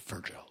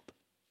for Job.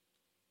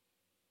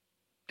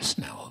 It's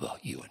now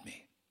about you and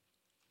me.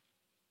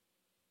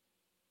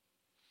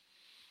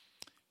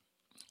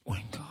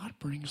 When God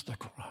brings the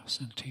cross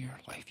into your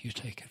life, you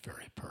take it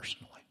very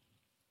personally.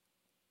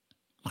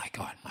 My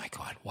God,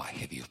 why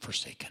have you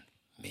forsaken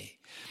me?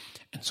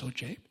 And so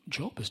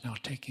Job is now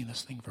taking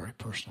this thing very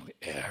personally.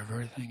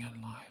 Everything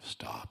in life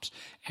stops,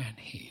 and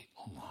he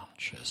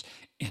launches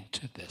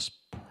into this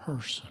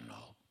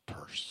personal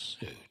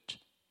pursuit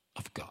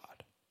of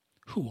God.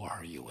 Who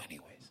are you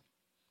anyways?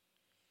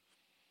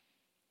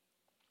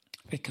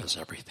 Because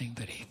everything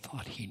that he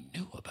thought he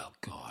knew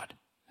about God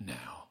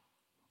now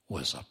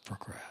was up for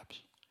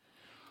grabs.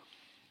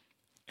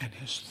 And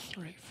his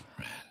three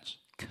friends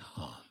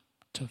come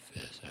to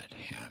visit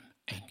him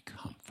and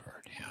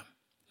comfort him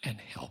and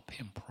help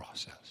him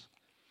process.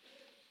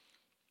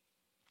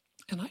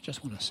 And I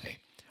just want to say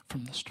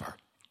from the start,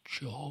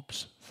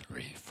 Job's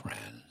three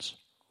friends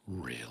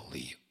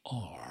really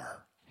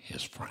are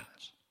his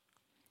friends.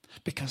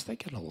 Because they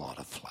get a lot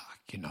of flack.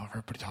 You know,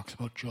 everybody talks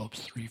about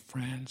Job's three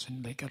friends,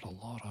 and they get a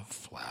lot of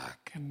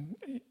flack. And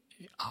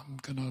I'm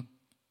going to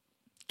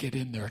get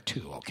in there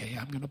too, okay?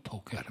 I'm going to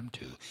poke at them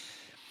too.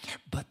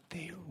 But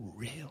they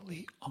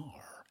really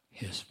are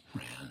his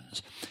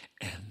friends,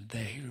 and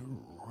they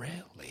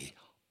really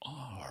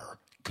are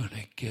going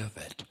to give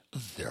it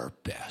their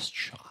best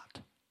shot.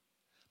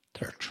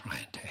 They're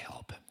trying to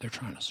help him. They're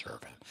trying to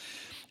serve him.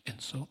 And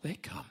so they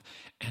come,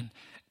 and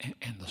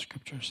the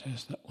scripture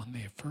says that when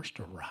they first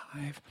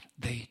arrive,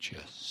 they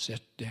just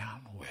sit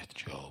down with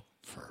Job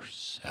for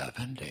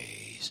 7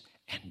 days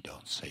and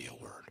don't say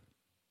a word.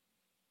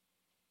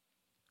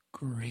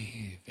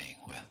 Grieving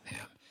with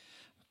him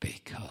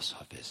because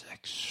of his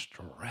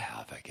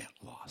extravagant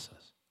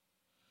losses.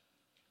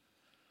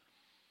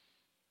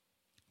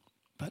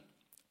 But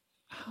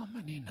how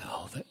many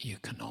know that you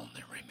can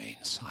only remain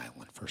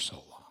silent for so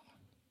long?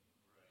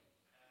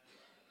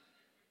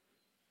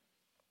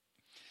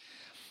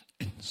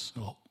 And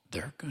so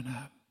they're going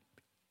to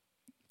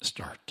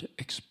start to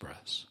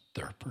express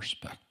their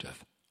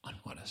perspective on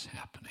what is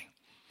happening.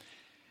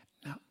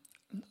 Now,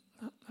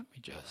 let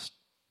me just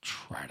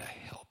try to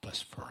help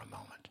us for a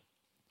moment.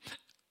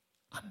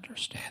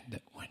 Understand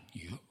that when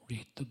you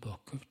read the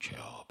book of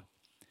Job,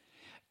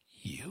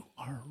 you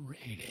are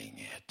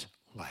reading it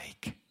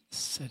like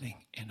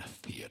sitting in a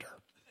theater.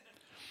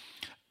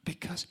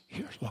 Because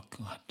here's what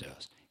God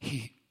does.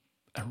 He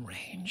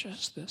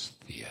arranges this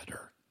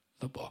theater,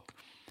 the book,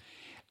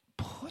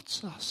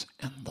 puts us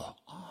in the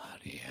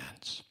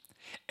audience,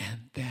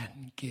 and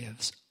then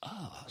gives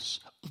us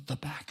the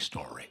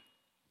backstory.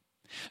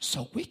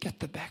 So we get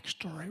the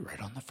backstory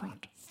right on the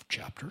front,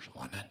 chapters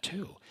 1 and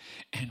 2.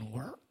 And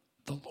where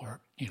the Lord,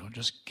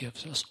 just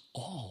gives us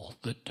all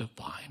the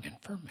divine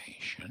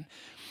information.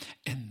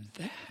 And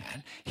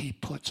then he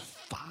puts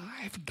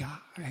 5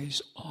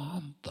 guys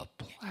on the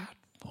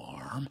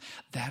platform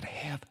that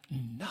have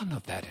none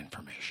of that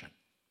information.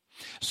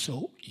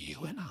 So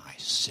you and I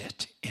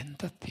sit in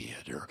the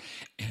theater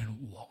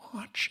and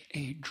watch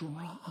a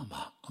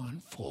drama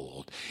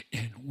unfold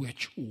in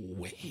which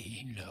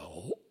we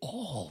know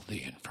all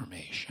the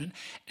information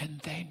and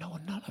they know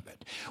none of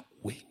it.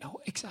 We know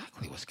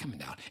exactly what's coming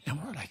down.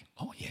 And we're like,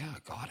 oh yeah,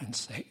 God and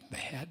Satan, they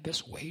had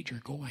this wager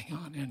going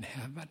on in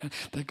heaven. And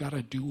they got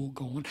a duel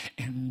going.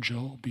 And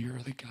Job,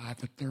 you're the guy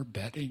that they're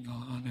betting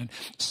on. And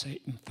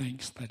Satan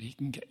thinks that he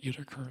can get you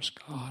to curse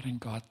God. And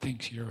God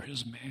thinks you're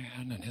his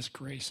man and his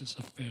grace is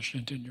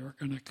sufficient. And you're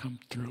going to come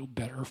through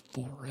better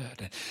for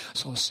it. And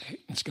so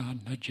Satan's got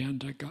an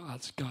agenda.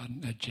 God's got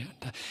an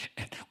agenda.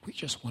 And we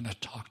just want to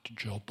talk to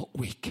Job, but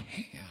we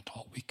can't.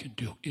 All we can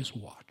do is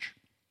watch.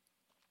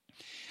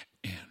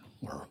 And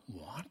we're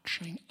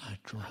watching a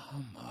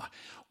drama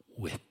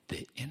with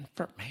the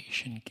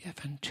information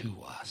given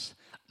to us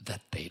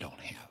that they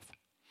don't have.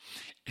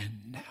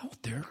 And now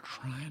they're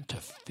trying to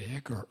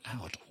figure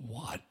out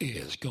what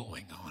is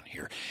going on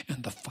here.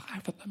 And the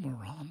 5 of them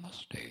are on the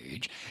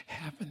stage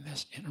having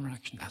this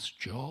interaction. That's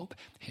Job,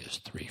 his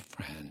 3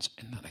 friends,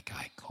 and then a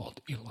guy called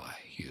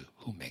Elihu,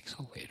 who makes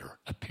a later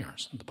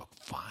appearance in the book.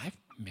 5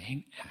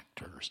 main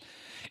actors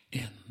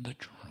in the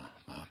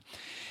drama.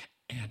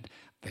 And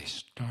they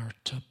start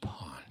to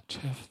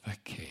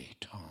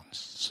pontificate on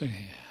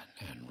sin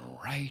and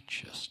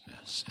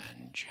righteousness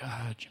and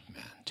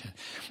judgment, and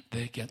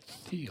they get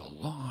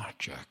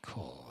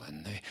theological,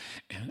 and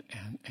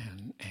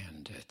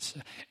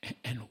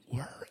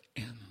we're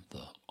in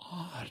the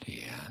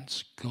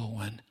audience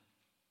going,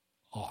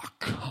 oh,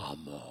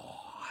 come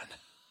on.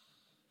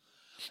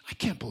 I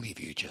can't believe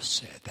you just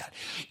said that.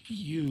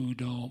 You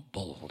don't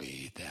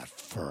believe that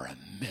for a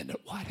minute.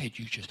 Why did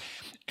you just...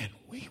 And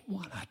we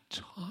want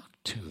to talk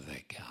to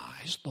the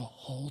guys the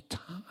whole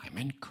time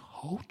and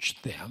coach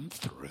them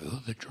through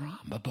the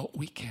drama, but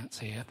we can't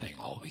say a thing.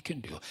 All we can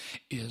do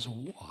is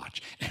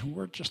watch. And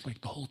we're just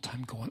like the whole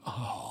time going,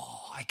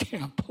 oh, I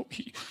can't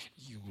believe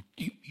you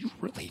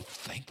really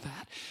think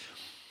that?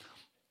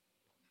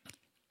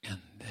 And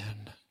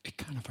then it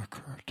kind of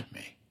occurred to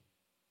me.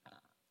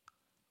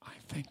 I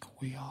think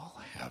we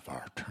all have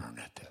our turn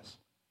at this.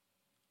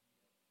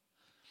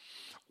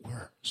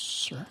 Where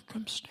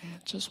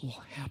circumstances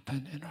will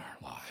happen in our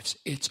lives.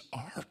 It's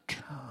our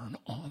turn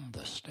on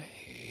the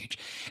stage,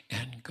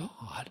 and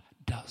God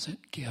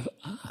doesn't give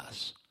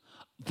us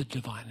the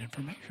divine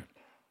information.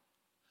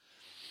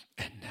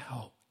 And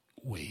now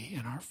we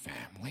and our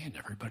family and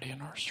everybody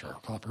in our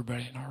circle,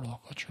 everybody in our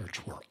local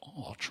church, we're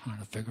all trying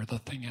to figure the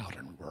thing out,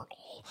 and we're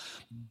all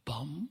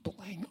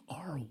bumbling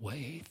our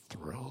way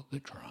through the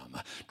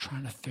drama,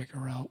 trying to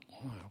figure out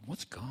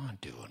what's God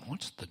doing,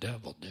 what's the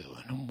devil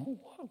doing, and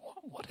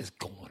what is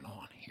going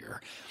on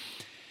here.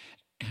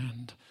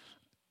 And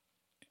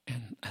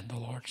the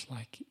Lord's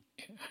like,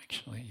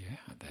 actually,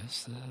 yeah,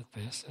 this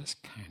is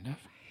kind of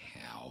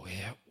how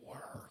it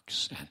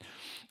works. And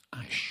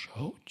I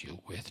showed you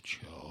with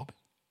Job.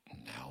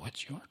 Now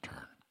it's your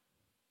turn.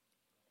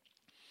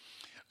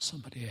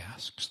 Somebody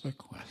asks the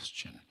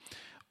question,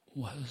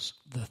 was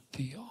the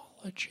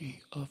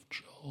theology of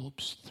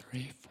Job's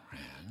three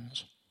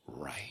friends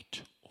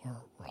right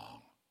or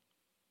wrong?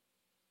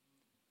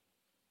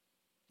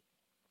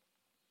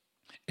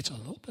 It's a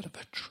little bit of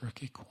a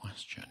tricky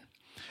question,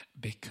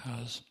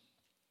 because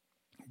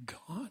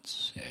God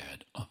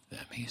said of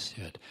them, he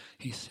said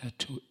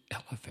to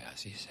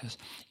Eliphaz, he says,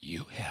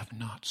 you have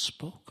not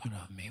spoken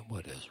of me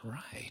what is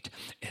right,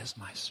 as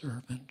my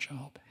servant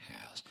Job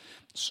has.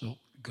 So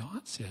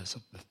God says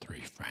of the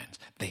three friends,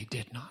 they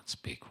did not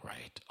speak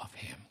right of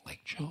him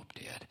like Job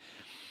did.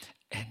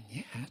 And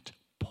yet,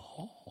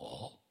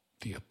 Paul,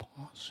 the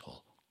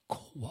apostle,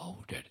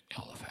 quoted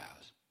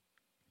Eliphaz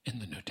in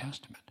the New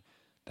Testament.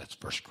 That's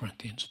 1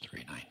 Corinthians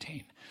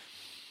 3:19.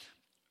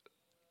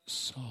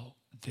 So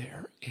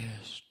there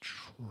is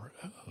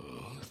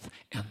truth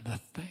in the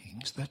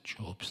things that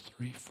Job's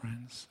three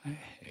friends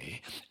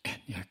say, and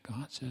yet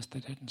God says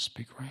they didn't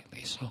speak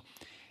rightly. So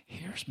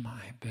here's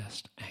my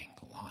best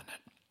angle on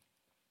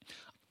it.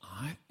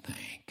 I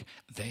think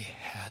they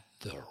had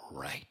the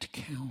right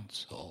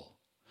counsel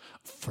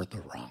for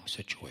the wrong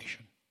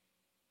situation.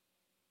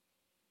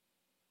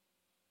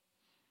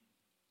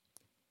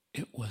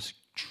 It was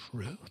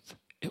truth.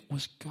 It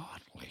was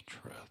godly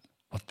truth,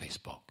 what they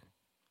spoke.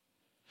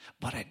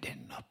 But it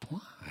didn't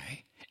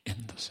apply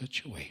in the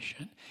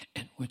situation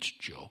in which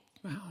Job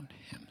found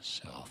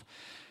himself.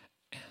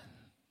 And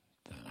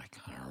then I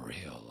kind of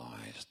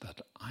realized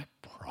that I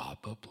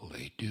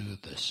probably do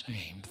the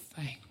same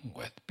thing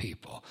with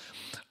people.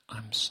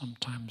 I'm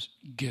sometimes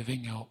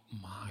giving out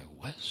my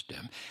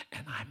wisdom,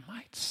 and I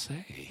might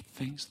say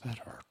things that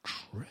are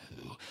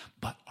true,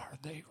 but are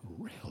they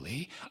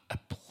really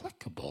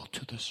applicable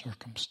to the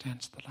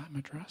circumstance that I'm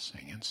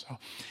addressing? And so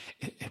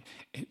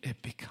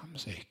it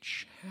becomes a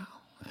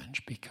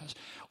challenge, because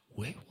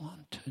we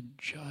want to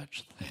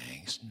judge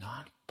things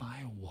not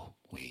by what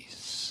we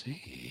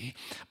see,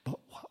 but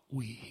what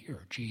we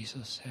hear.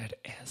 Jesus said,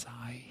 as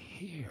I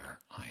hear,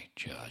 I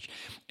judge.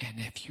 And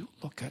if you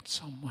look at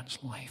someone's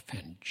life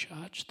and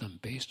judge them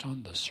based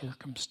on the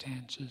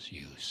circumstances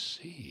you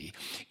see,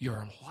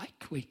 you're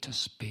likely to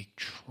speak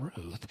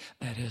truth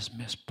that is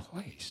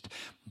misplaced.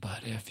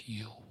 But if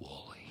you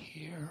will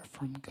hear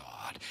from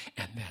God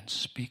and then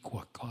speak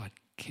what God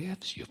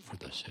gives you for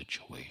the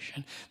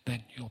situation,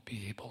 then you'll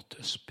be able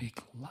to speak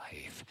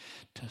life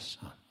to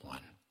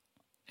someone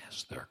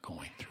as they're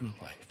going through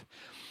life.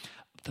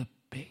 The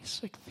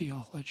basic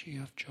theology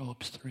of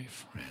Job's three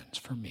friends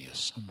for me is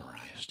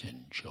summarized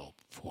in Job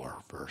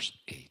 4, verse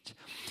 8.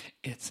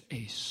 It's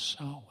a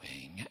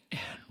sowing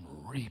and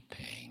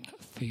reaping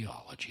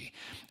theology.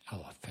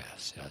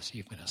 Eliphaz says,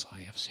 even as I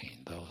have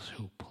seen, those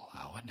who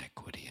plow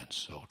iniquity and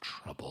sow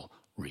trouble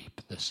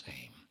reap the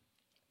same.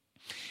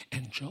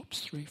 And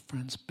Job's three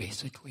friends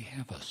basically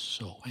have a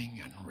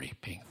sowing and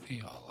reaping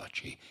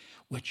theology,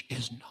 which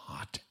is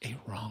not a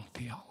wrong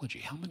theology.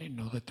 How many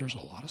know that there's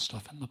a lot of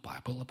stuff in the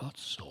Bible about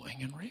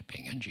sowing and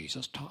reaping, and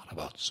Jesus taught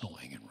about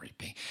sowing and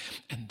reaping?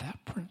 And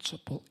that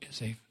principle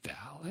is a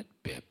valid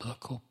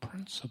biblical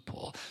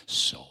principle.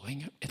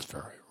 Sowing, it's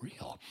very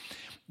real.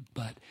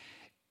 But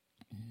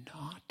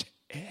not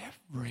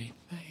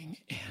everything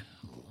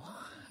in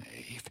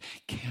life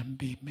can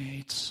be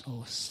made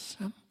so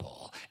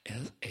simple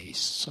as a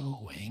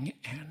sowing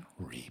and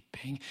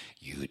reaping.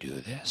 You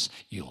do this,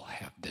 you'll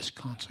have this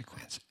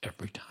consequence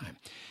every time.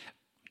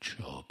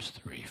 Job's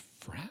three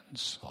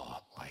friends saw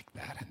it like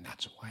that, and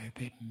that's why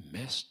they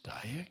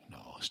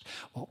misdiagnosed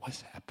what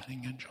was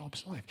happening in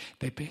Job's life.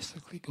 They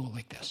basically go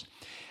like this: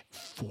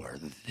 for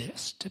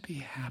this to be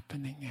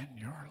happening in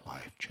your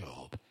life,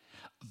 Job,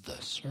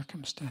 the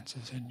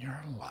circumstances in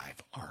your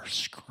life are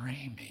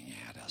screaming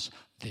at us.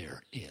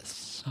 There is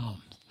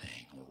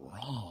something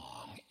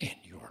wrong in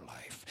your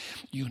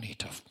life. You need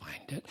to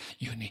find it.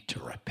 You need to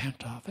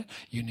repent of it.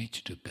 You need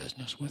to do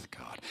business with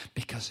God.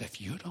 Because if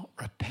you don't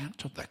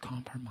repent of the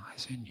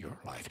compromise in your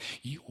life,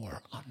 you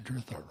are under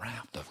the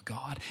wrath of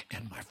God.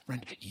 And my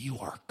friend, you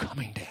are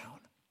coming down.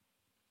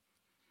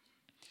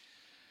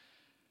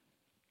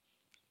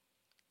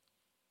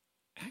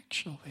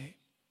 Actually,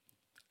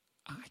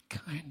 I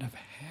kind of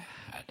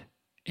had,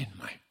 in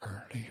my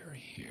earlier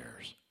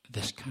years,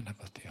 this kind of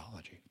a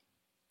theology.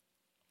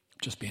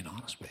 Just being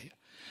honest with you.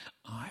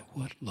 I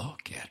would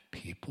look at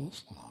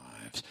people's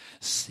lives,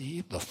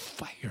 see the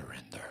fire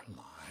in their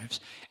lives,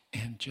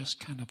 and just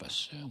kind of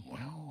assume,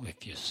 well,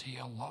 if you see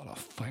a lot of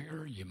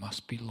fire, you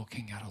must be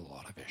looking at a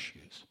lot of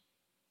issues.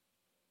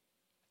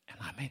 And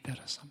I made that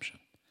assumption.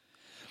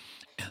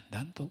 And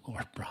then the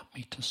Lord brought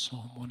me to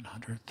Psalm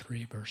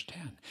 103, verse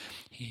 10.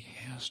 He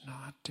has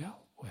not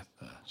dealt with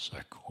us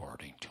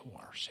according to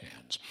our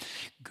sins.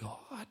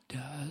 God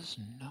does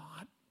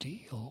not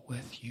deal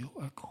with you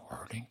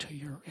according to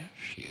your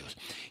issues.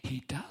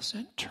 He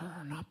doesn't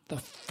turn up the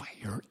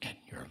fire in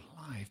your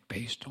life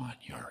based on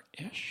your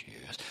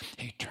issues.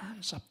 He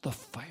turns up the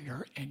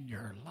fire in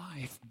your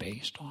life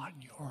based on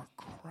your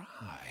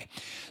cry.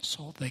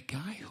 So the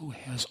guy who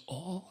has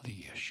all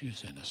the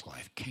issues in his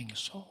life, King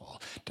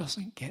Saul,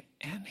 doesn't get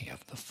any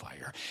of the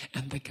fire.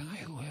 And the guy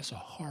who has a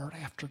heart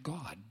after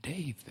God,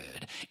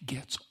 David,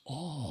 gets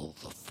all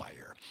the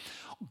fire.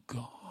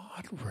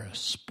 God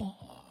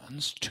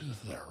responds to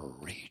the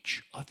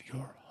reach of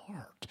your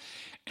heart.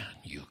 And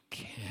you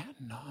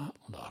cannot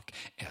look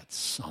at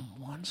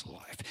someone's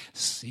life,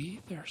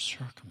 see their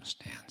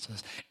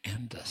circumstances,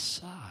 and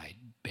decide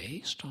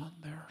based on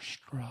their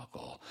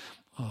struggle,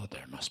 oh,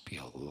 there must be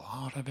a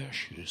lot of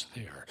issues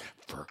there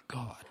for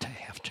God to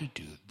have to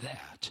do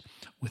that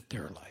with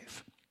their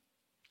life.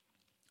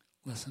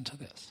 Listen to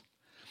this.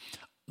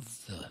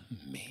 The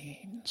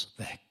means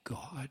that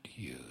God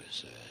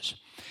uses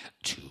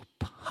to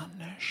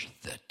punish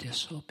the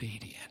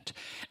disobedient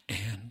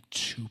and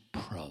to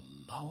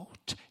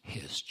promote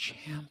his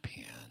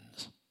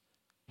champions,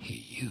 he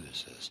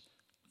uses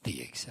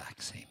the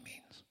exact same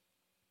means.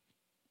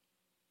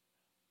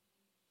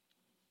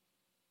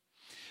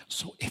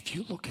 So if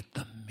you look at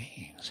the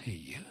means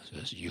he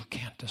uses, you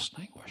can't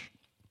distinguish.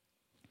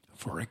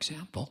 For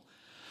example,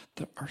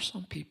 there are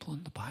some people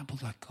in the Bible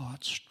that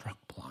God struck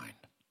blind.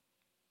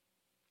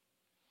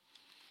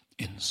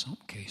 In some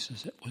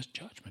cases, it was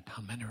judgment.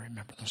 How many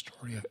remember the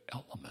story of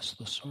Elymas,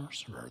 the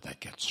sorcerer, that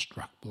gets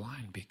struck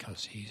blind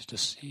because he's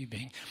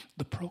deceiving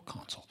the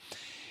proconsul?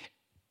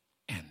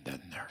 And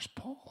then there's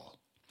Paul,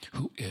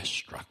 who is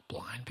struck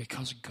blind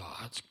because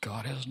God's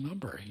got his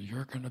number.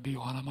 You're going to be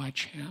one of my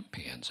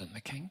champions in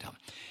the kingdom.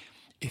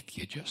 If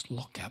you just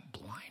look at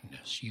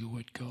blindness, you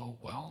would go,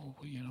 well,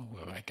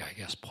 I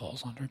guess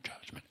Paul's under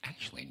judgment.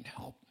 Actually,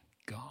 no.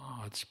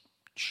 God's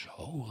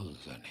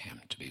chosen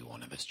him to be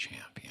one of his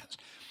champions.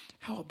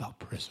 How about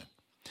prison?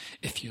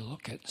 If you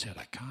look at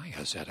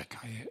Zedekiah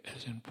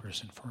is in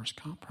prison for his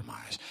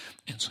compromise.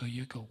 And so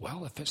you go,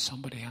 well, if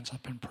somebody ends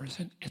up in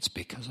prison, it's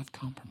because of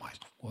compromise.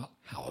 Well,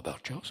 how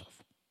about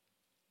Joseph?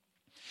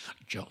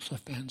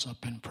 Joseph ends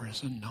up in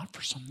prison not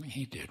for something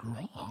he did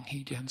wrong.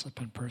 He ends up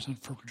in prison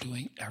for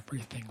doing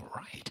everything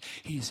right.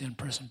 He's in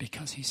prison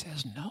because he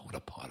says no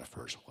to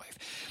Potiphar's wife.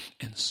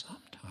 And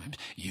sometimes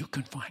you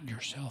can find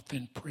yourself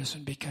in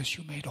prison because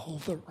you made all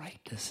the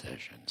right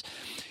decisions.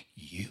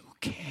 You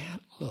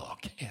can't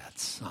look at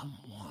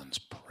someone's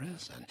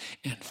prison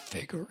and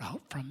figure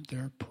out from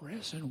their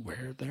prison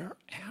where they're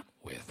at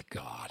with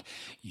God.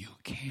 You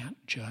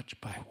can't judge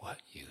by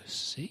what you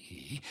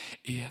see.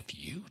 If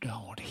you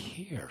don't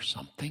hear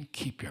something,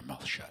 keep your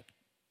mouth shut.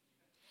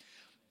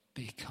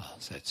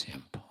 Because it's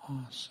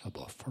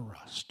impossible for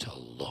us to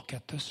look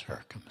at the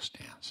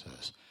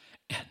circumstances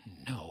and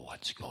know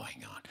what's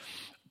going on.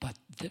 But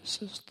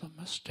this is the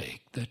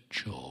mistake that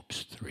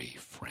Job's three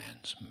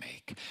friends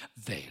make.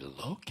 They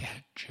look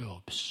at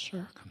Job's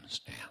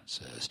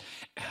circumstances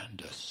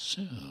and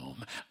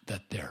assume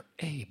that they're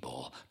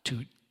able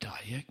to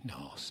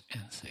diagnose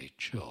and say,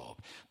 Job,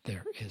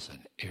 there is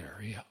an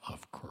area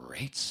of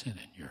great sin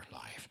in your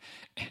life,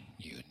 and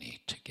you need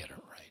to get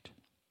it right.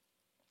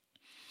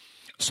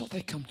 So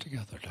they come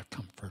together to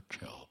comfort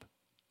Job.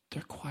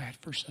 They're quiet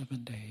for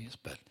 7 days,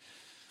 but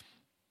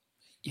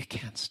you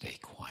can't stay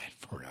quiet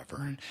forever.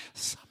 And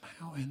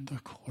somehow in the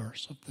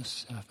course of the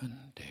 7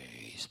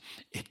 days,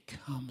 it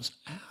comes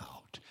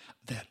out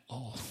that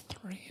all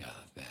three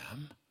of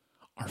them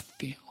are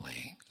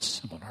feeling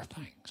similar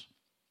things.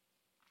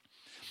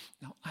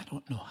 Now, I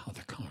don't know how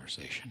the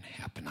conversation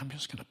happened. I'm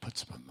just going to put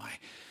some of my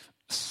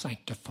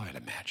sanctified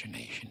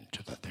imagination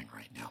to the thing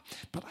right now.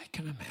 But I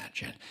can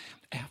imagine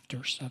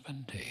after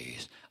 7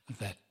 days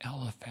that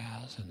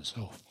Eliphaz and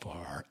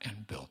Zophar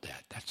and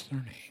Bildad, that's their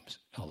names,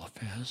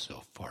 Eliphaz,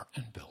 Zophar,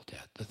 and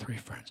Bildad, the three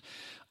friends,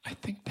 I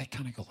think they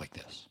kind of go like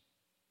this.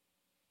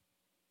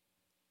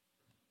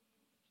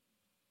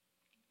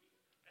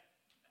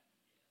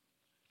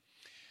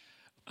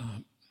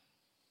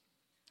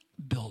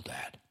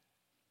 Bildad,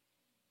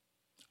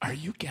 are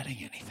you getting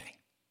anything?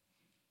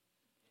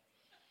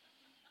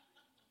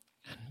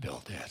 And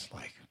Bildad's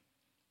like,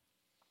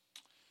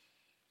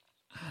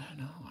 I don't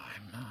know,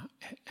 I'm not,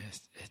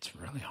 it's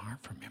really hard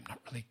for me. I'm not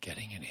really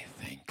getting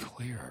anything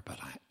clear, but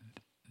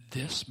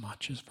this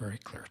much is very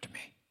clear to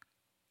me.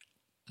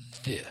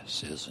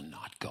 This is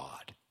not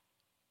God.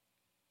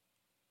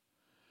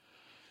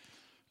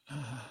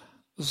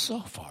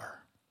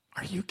 Zophar,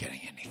 are you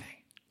getting anything?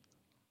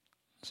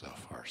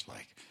 Zophar's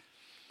like,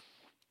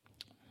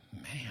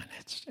 man,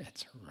 it's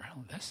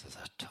real. This is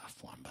a tough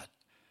one, but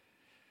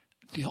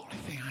the only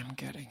thing I'm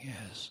getting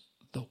is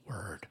the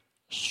word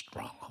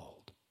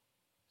stronghold.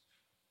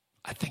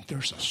 I think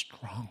there's a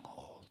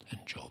stronghold in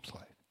Job's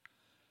life.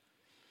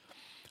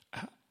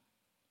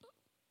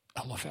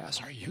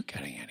 Eliphaz, are you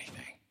getting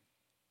anything?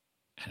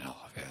 And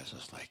Eliphaz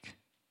is like,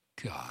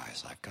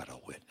 guys, I've got a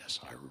witness.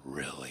 I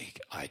really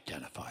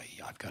identify.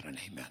 I've got an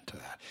amen to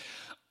that.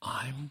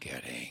 I'm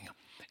getting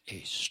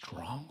a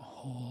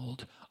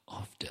stronghold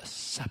of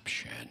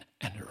deception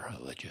and a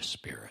religious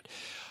spirit.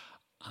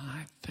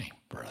 I think,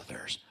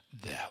 brothers,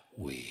 that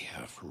we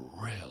have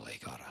really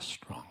got a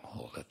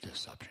stronghold of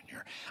deception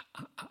here.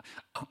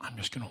 I'm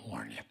just going to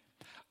warn you.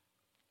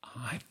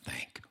 I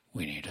think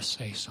we need to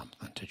say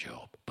something to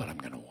Job, but I'm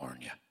going to warn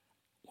you.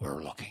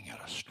 We're looking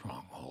at a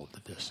stronghold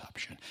of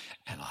deception,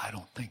 and I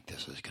don't think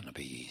this is going to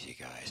be easy,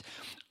 guys.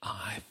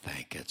 I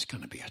think it's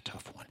going to be a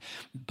tough one.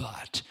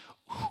 But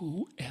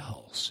who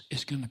else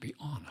is going to be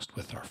honest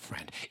with our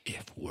friend?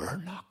 If we're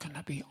not going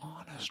to be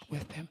honest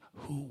with him,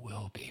 who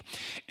will be?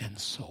 And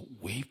so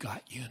we've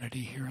got unity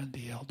here in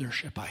the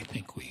eldership. I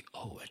think we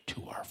owe it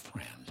to our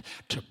friend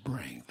to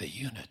bring the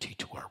unity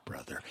to our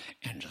brother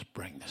and just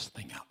bring this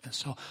thing out. And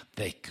so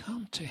they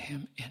come to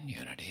him in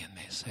unity and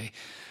they say,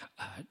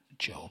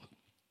 Job,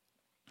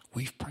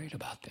 we've prayed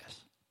about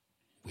this.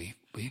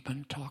 We've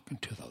been talking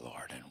to the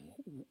Lord,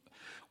 and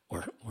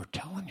we're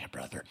telling you,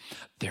 brother,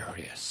 there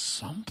is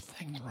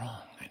something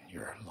wrong in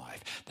your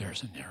life.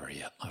 There's an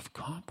area of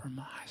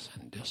compromise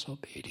and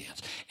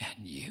disobedience,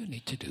 and you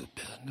need to do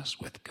business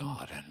with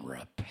God and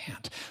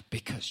repent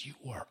because you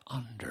are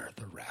under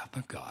the wrath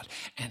of God.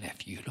 And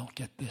if you don't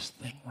get this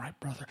thing right,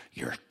 brother,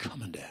 you're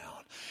coming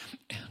down.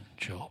 And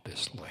Job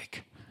is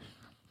like,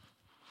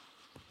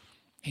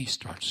 he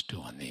starts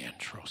doing the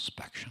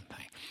introspection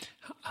thing.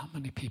 How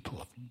many people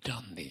have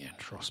done the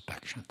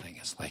introspection thing?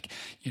 It's like,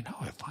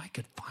 if I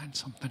could find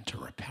something to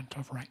repent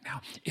of right now,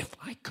 if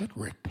I could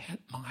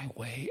repent my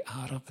way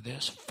out of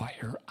this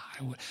fire,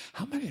 I would.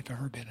 How many have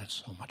ever been in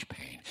so much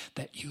pain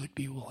that you would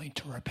be willing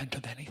to repent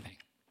of anything?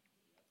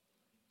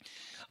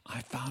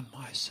 I found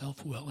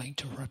myself willing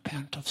to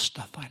repent of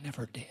stuff I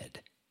never did.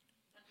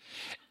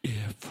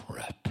 If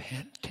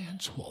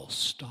repentance will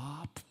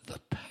stop the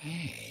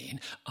pain,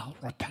 I'll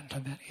repent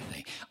of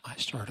anything. I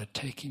started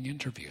taking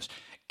interviews.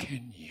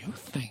 Can you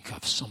think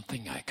of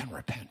something I can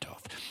repent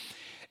of?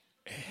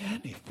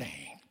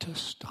 Anything to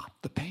stop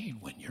the pain.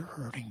 When you're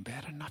hurting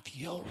bad enough,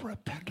 you'll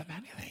repent of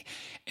anything.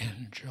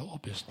 And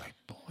Job is like,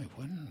 boy,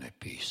 wouldn't it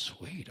be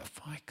sweet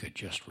if I could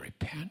just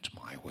repent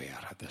my way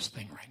out of this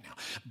thing right now?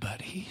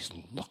 But he's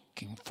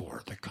looking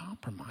for the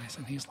compromise,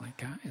 and he's like,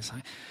 guys,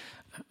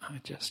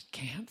 I just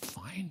can't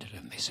find it.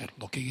 And they said,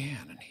 look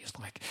again. And he's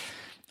like,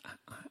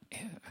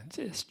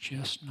 it's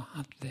just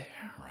not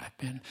there. I've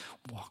been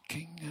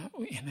walking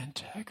in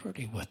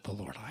integrity with the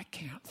Lord. I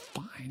can't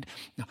find.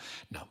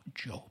 Now,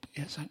 Job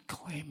isn't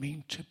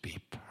claiming to be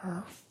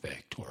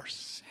perfect or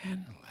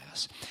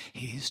sinless.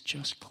 He's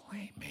just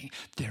claiming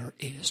there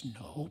is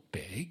no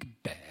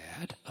big,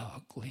 bad,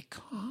 ugly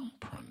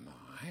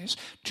compromise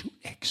to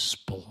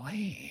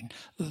explain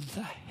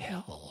the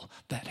hell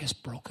that has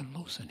broken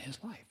loose in his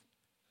life.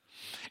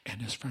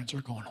 And his friends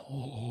are going,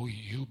 oh,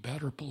 you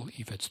better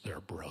believe it's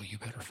there, bro. You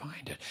better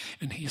find it.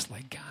 And he's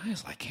like,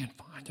 guys, I can't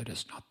find it.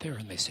 It's not there.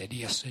 And they said,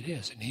 yes, it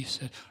is. And he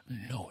said,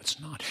 no, it's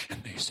not.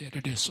 And they said,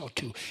 it is so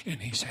too.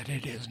 And he said,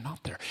 it is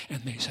not there.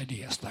 And they said,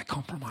 yes, that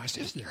compromise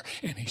is there.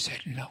 And he said,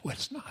 no,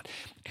 it's not.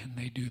 And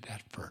they do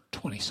that for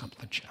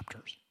 20-something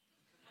chapters.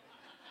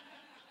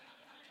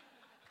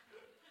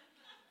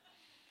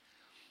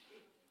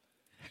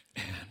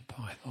 And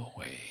by the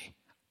way,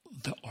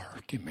 the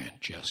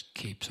argument just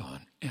keeps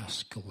on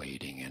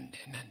escalating in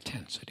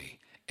intensity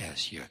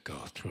as you go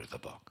through the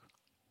book.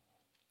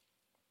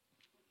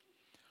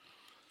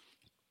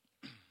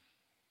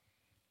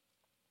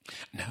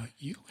 Now,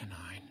 you and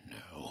I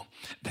know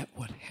that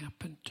what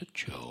happened to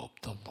Job,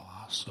 the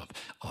loss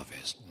of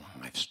his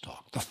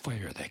livestock, the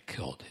fire that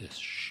killed his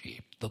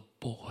sheep, the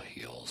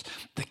boils,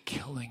 the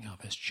killing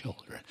of his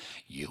children,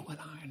 you and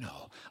I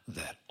know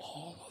that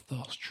all of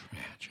those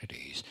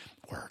tragedies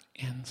were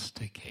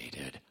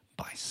instigated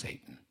by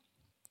Satan.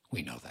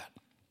 We know that.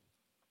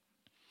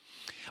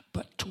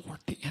 But toward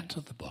the end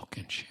of the book,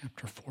 in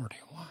chapter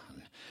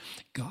 41,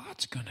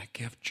 God's going to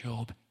give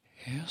Job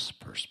his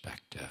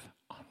perspective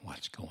on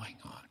what's going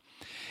on.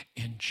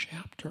 In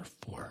chapter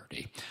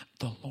 40,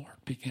 the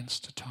Lord begins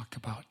to talk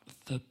about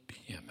the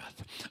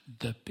behemoth.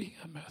 The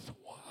behemoth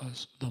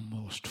was the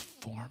most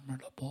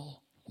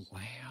formidable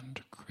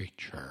land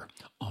creature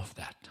of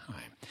that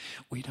time.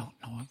 We don't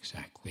know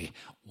exactly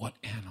what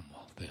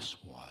animal this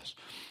was.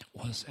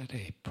 Was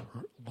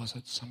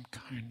it some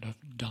kind of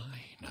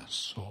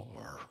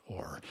dinosaur,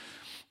 or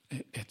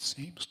it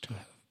seems to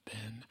have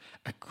been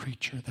a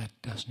creature that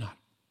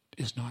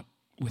is not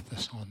with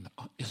us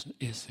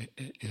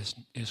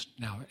is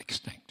now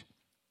extinct.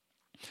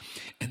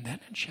 And then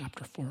in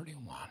chapter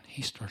 41,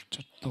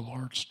 the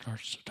Lord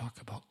starts to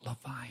talk about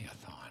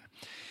Leviathan.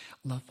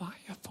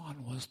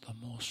 Leviathan was the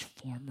most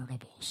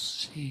formidable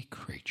sea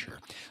creature.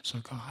 So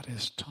God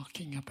is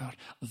talking about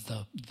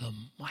the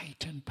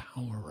might and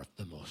power of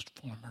the most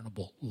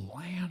formidable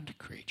land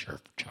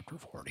creature, chapter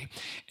 40,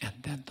 and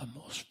then the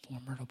most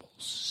formidable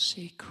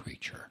sea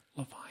creature,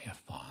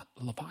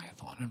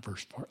 Leviathan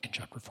in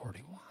chapter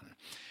 41.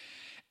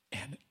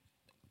 And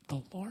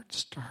the Lord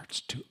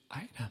starts to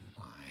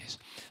itemize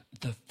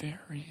the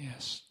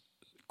various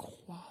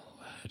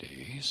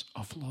qualities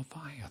of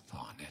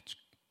Leviathan. It's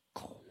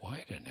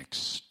quite an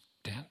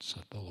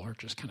extensive, the Lord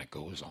just kind of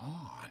goes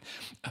on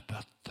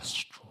about the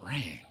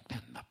strength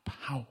and the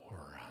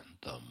power and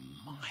the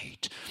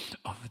might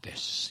of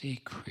this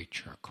sea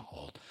creature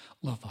called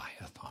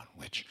Leviathan,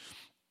 which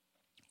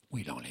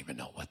we don't even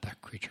know what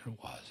that creature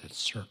was. It's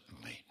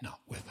certainly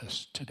not with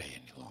us today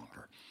any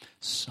longer.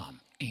 Some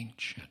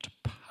ancient,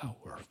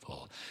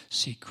 powerful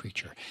sea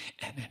creature.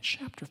 And in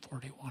chapter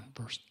 41,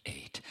 verse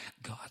 8,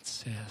 God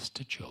says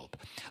to Job,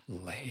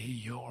 lay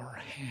your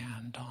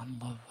hand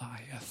on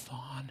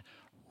Leviathan,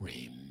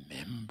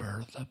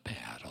 remember the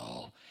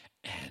battle,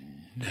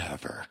 and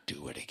never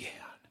do it again.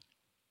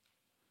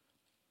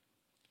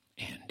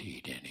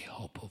 Indeed, any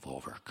hope of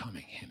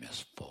overcoming him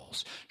is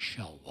false.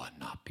 Shall one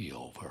not be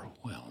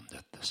overwhelmed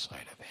at the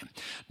sight of him?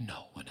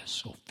 No one is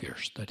so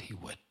fierce that he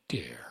would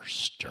dare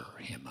stir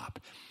him up.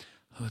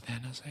 Who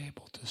then is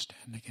able to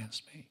stand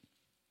against me?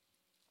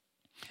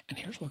 And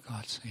here's what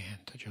God's saying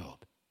to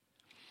Job.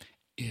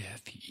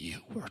 If you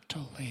were to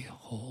lay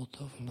hold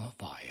of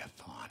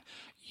Leviathan,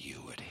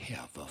 you would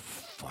have a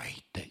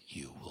fight that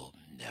you will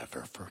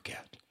never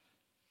forget.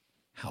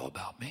 How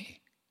about me?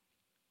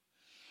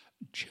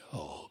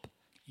 Job,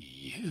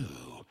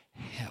 you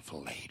have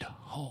laid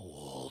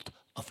hold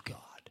of God.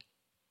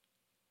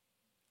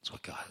 That's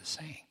what God is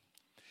saying.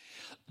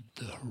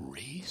 The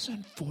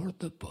reason for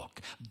the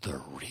book,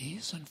 the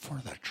reason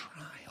for the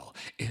trial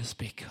is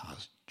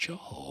because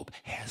Job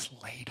has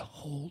laid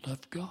hold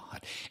of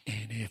God.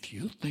 And if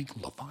you think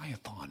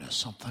Leviathan is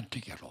something to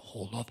get a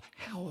hold of,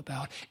 how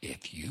about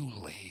if you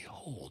lay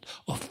hold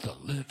of the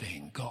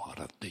living God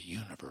of the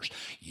universe?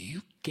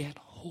 You get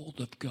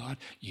hold of God,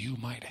 you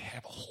might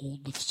have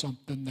hold of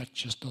something that's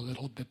just a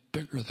little bit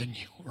bigger than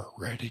you are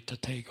ready to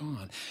take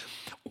on.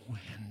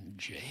 When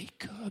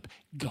Jacob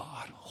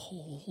got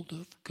hold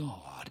of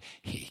God,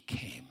 he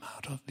came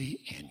out of the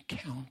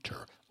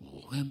encounter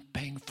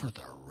limping for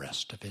the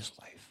rest of his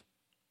life.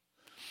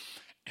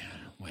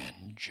 And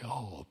when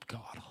Job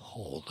got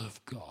hold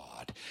of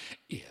God,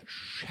 it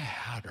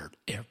shattered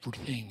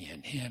everything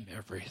in him,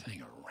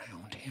 everything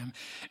around him.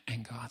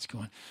 And God's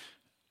going,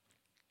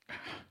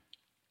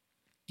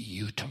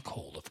 you took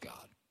hold of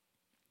God.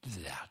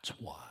 That's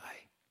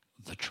why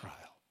the trial.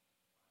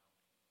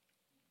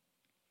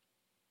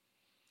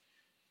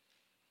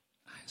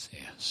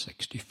 Isaiah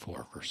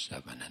 64, verse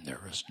 7, and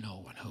there is no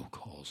one who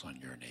calls on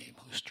your name,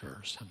 who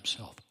stirs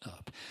himself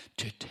up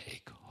to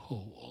take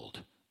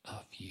hold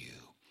of you.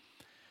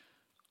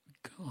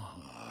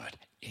 God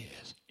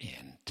is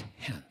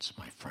intense,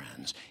 my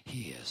friends.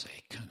 He is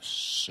a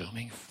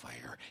consuming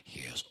fire.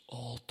 He is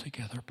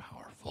altogether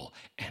powerful.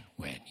 And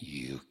when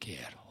you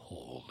get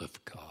hold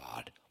of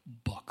God,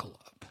 buckle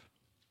up.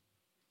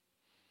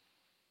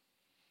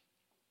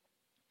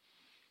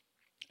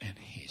 And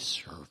he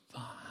survived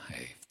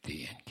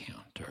the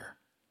encounter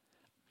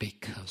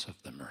because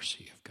of the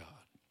mercy of God.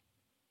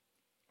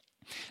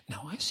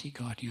 Now I see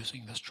God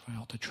using this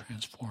trial to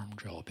transform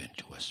Job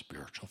into a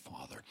spiritual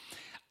father.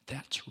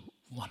 That's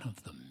one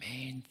of the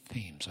main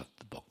themes of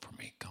the book for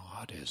me.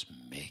 God is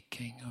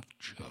making of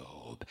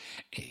Job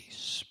a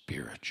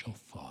spiritual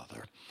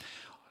father.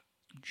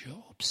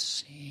 Job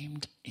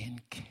seemed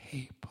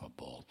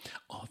incapable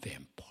of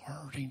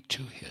imparting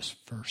to his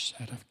first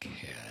set of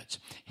kids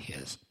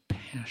his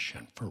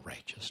passion for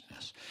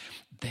righteousness.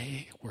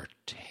 They were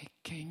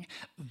taking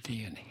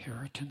the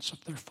inheritance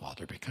of their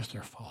father because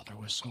their father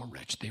was so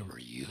rich. They were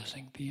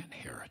using the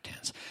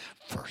inheritance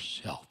for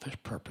selfish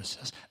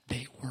purposes.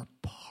 They were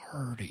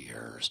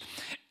partiers.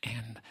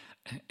 And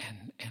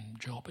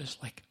Job is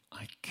like,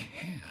 I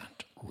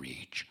can't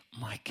reach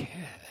my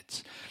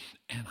kids.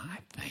 And I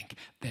think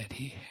that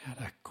he had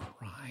a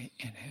cry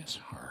in his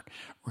heart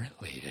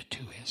related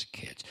to his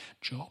kids.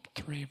 Job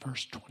 3,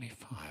 verse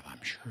 25,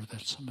 I'm sure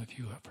that some of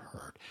you have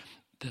heard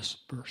this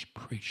verse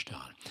preached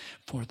on.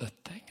 For the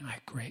thing I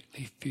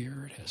greatly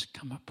feared has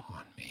come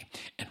upon me,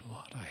 and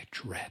what I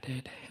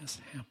dreaded has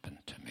happened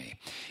to me.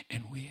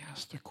 And we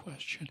ask the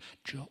question,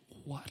 Job,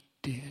 what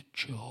did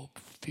Job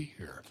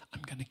fear?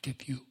 I'm going to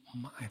give you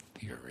my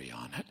theory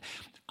on it.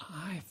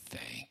 I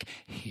think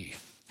he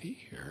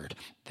feared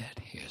that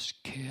his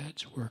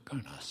kids were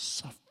going to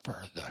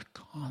suffer the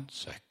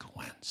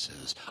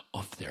consequences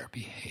of their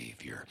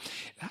behavior.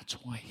 That's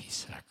why he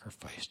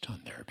sacrificed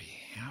on their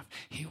behalf.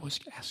 He was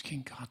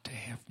asking God to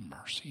have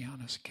mercy on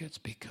his kids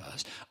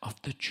because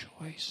of the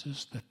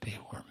choices that they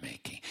were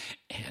making.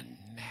 And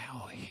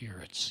now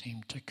here it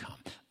seemed to come,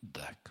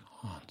 the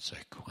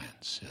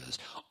consequences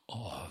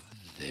of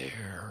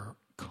their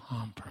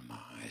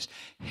compromise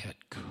had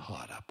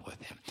caught up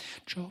with him.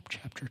 Job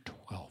chapter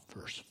 12,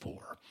 verse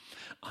 4.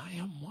 I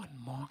am one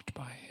mocked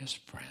by his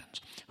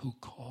friends who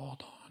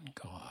called on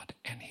God,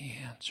 and he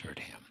answered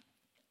him.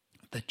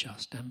 The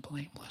just and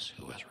blameless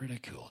who was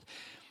ridiculed.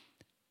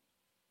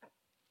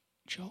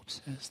 Job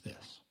says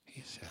this.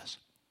 He says,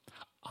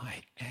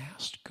 I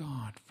asked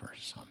God for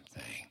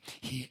something.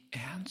 He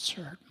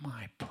answered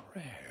my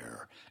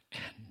prayer,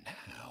 and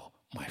now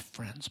my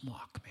friends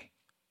mock me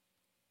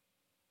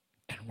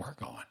and And we're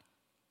going,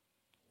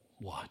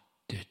 what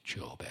did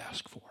Job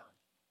ask for?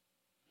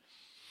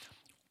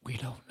 We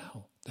don't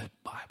know. The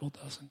Bible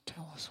doesn't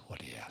tell us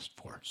what he asked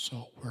for,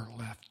 so we're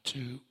left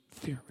to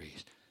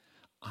theories.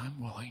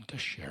 I'm willing to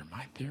share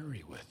my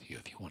theory with you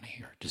if you want to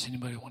hear it. Does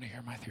anybody want to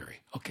hear my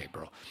theory? Okay,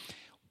 bro.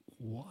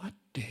 What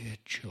did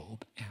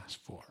Job ask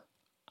for?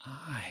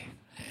 I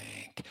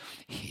think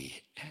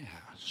he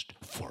asked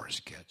for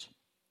his kids.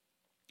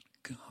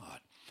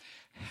 God,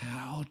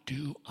 how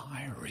do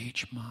I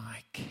reach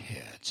my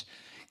kids?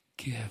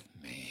 Give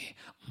me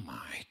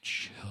my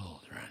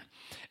children.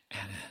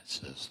 And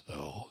it's as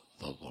though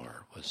the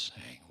Lord was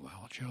saying,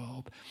 well,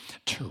 Job,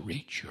 to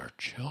reach your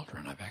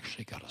children, I've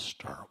actually got to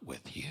start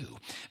with you,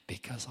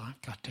 because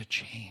I've got to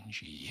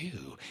change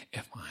you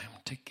if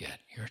I'm to get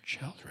your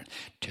children.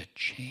 To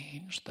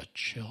change the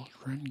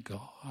children,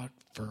 God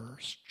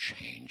first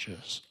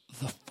changes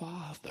the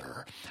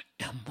father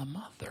and the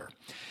mother.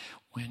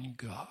 When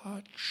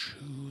God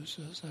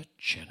chooses a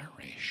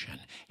generation,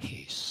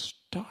 he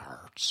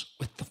starts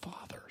with the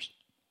fathers.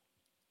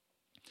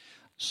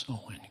 So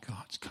when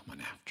God's coming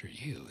after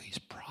you, he's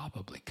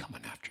probably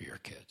coming after your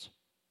kids.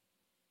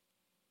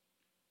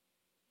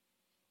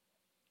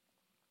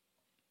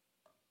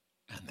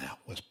 And that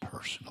was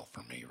personal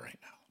for me right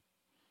now.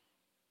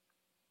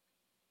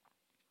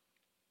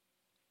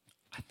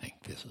 I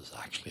think this is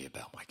actually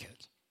about my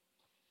kids.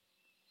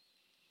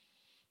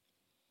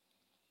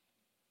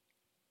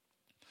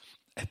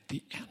 At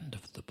the end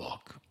of the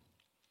book,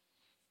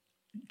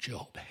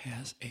 Job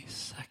has a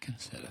second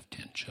set of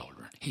 10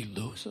 children. He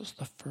loses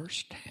the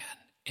first 10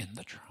 in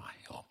the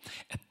trial.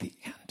 At the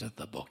end of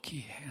the book,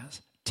 he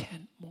has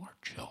 10 more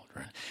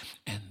children.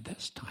 And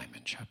this time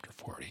in chapter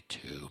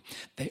 42,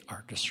 they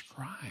are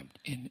described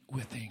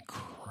with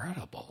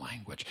incredible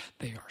language.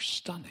 They are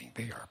stunning.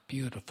 They are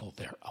beautiful.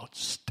 They're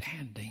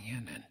outstanding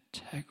in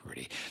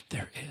integrity.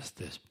 There is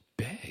this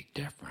big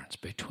difference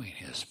between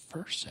his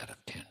first set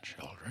of 10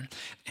 children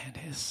and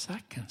his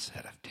second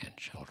set of 10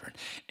 children.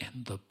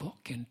 And the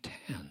book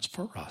intends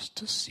for us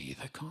to see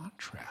the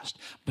contrast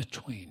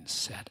between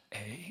set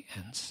A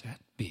and set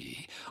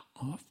B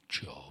of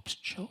Job's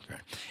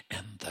children.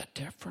 And the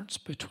difference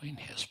between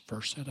his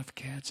first set of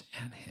kids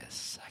and his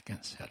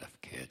second set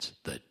of kids,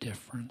 the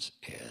difference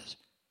is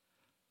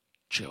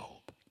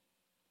Job.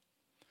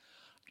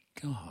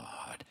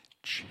 God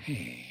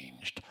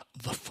changed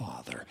the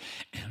father,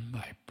 and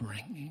by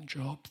bringing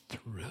Job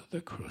through the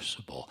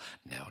crucible,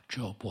 now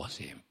Job was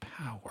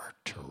empowered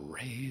to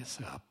raise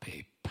up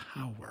a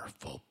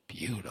powerful,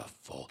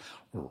 beautiful,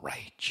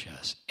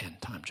 righteous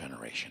end-time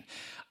generation.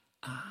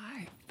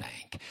 I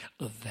think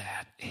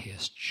that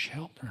his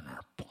children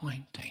are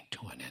pointing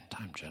to an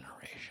end-time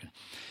generation.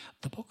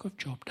 The book of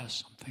Job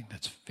does something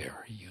that's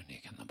very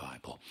unique in the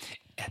Bible.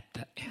 At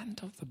the end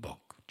of the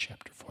book,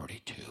 chapter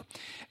 42,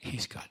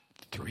 he's got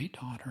 3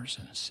 daughters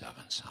and 7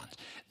 sons.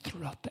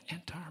 Throughout the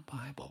entire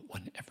Bible,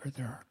 whenever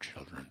there are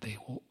children, they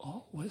will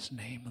always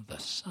name the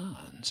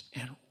sons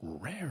and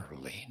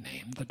rarely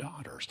name the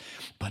daughters.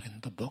 But in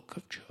the book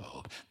of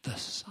Job, the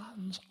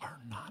sons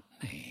are not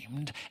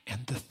named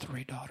and the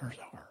 3 daughters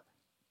are.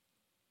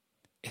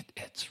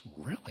 It's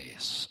really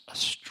a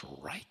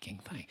striking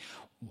thing.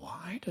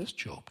 Why does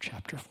Job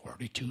chapter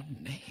 42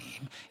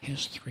 name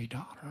his 3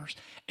 daughters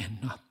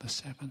and not the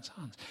 7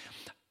 sons?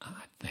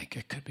 I think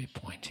it could be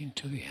pointing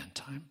to the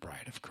end-time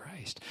bride of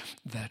Christ,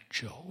 that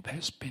Job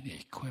has been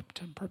equipped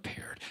and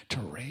prepared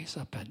to raise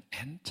up an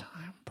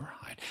end-time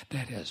bride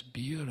that is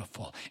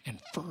beautiful in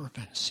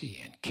fervency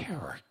and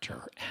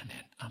character and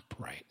in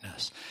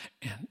uprightness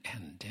and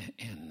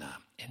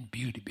in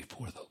beauty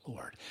before the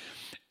Lord.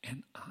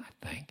 And I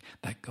think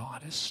that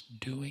God is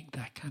doing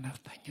that kind of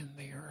thing in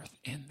the earth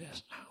in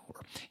this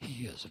hour.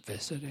 He is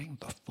visiting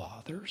the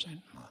fathers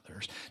and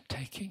mothers,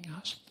 taking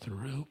us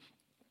through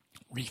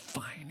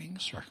refining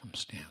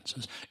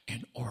circumstances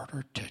in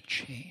order to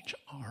change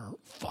our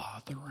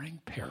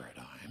fathering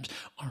paradigms,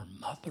 our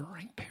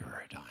mothering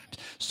paradigms,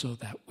 so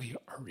that we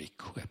are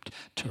equipped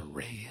to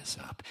raise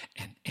up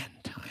an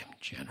end-time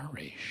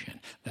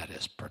generation that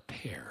is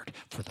prepared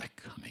for the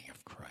coming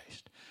of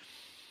Christ.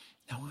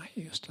 Now, I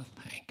used to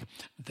think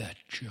that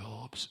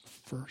Job's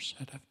first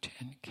set of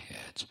 10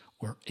 kids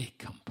were a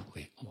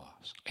complete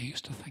loss. I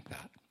used to think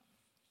that.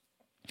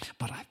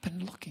 But I've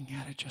been looking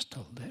at it just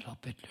a little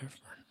bit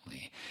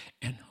differently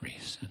in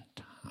recent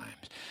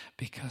times,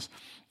 because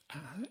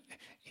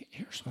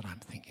here's what I'm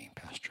thinking,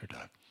 Pastor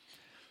Doug.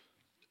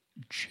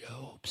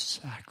 Job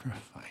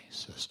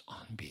sacrifices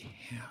on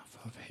behalf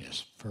of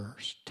his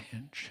first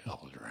 10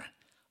 children.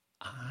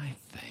 I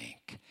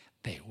think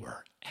they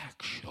were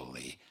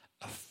actually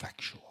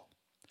effectual.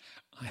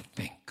 I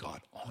think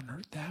God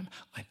honored them.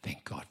 I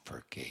think God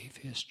forgave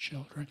his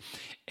children.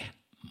 And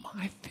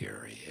my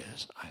theory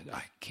is,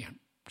 I can't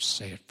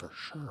say it for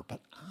sure, but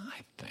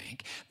I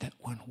think that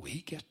when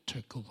we get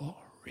to glory,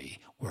 story,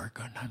 we're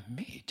going to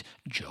meet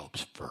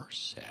Job's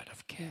first set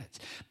of kids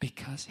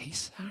because he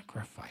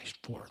sacrificed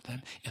for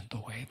them in the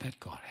way that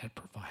God had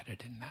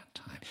provided in that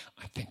time.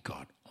 I think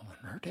God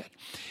honored it.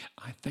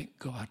 I think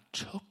God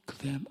took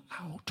them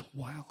out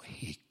while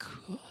he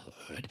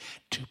could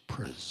to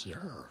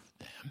preserve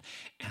them.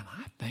 And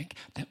I think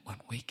that when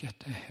we get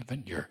to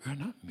heaven, you're going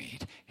to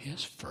meet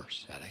his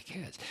first set of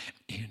kids.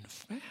 In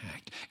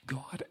fact,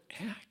 God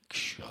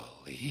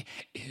actually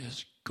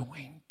is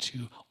going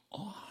to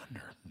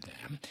honor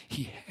them.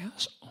 He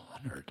has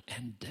honored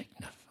and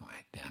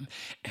dignified them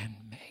and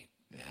made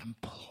them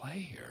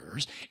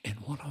players in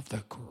one of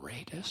the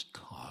greatest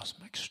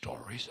cosmic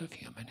stories of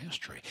human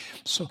history.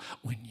 So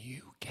when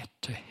you get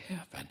to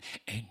heaven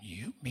and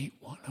you meet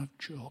one of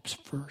Job's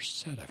first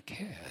set of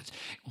kids,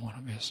 one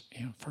of his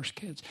first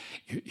kids,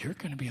 you're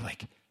going to be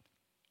like,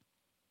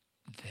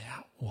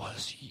 that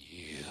was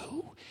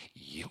you?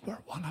 You were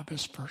one of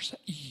his first?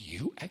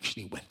 You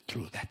actually went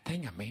through that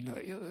thing. I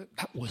mean,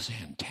 that was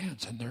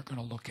intense. And they're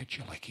going to look at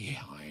you like,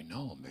 yeah, I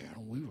know,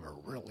 man. We were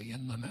really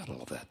in the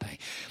middle of that thing.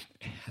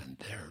 And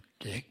they're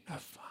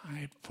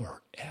dignified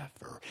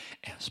forever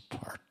as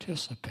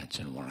participants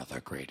in one of the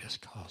greatest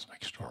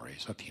cosmic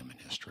stories of human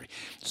history.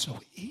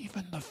 So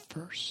even the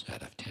first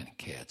set of 10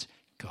 kids,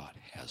 God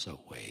has a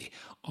way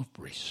of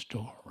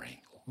restoring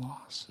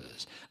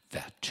losses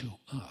that to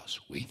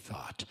us we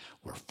thought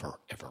were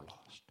forever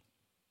lost.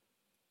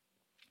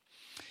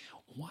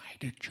 Why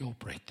did Job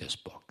write this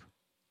book?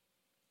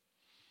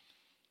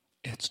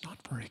 It's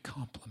not very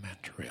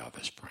complimentary of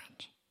his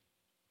friends.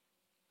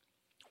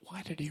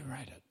 Why did he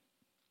write it?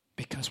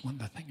 Because when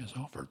the thing is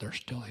over, they're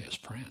still his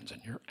friends,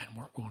 and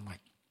we're going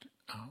like,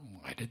 oh,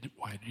 why did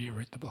he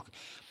write the book?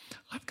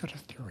 I've got a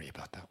theory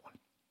about that one.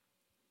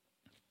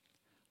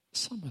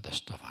 Some of the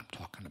stuff I'm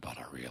talking about,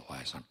 I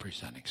realize I'm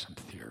presenting some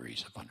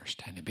theories of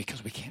understanding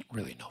because we can't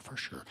really know for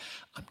sure.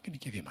 I'm going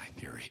to give you my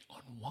theory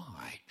on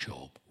why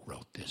Job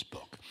wrote this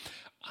book.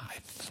 I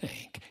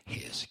think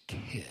his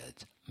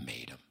kids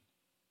made him.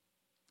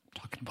 I'm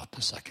talking about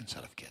the second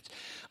set of kids.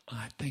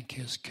 I think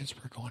his kids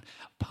were going,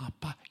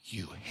 Papa,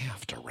 you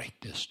have to write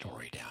this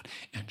story down.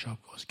 And Job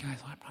goes, guys,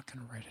 I'm not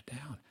going to write it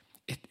down.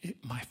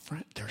 My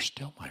friend, they're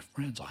still my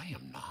friends. I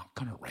am not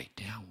going to write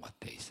down what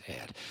they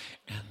said.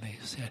 And they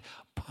said,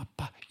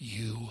 Papa,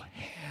 you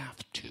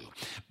have to,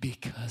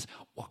 because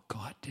what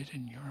God did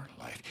in your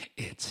life,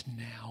 it's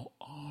now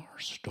our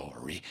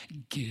story.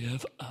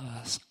 Give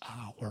us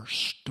our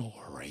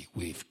story.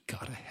 We've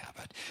got to have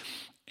it.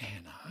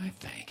 And I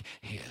think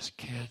his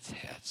kids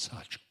had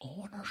such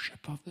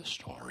ownership of the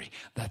story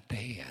that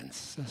they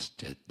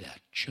insisted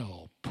that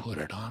Job put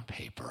it on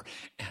paper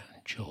and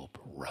Job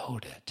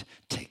wrote it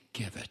to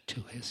give it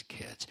to his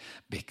kids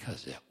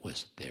because it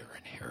was their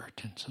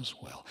inheritance as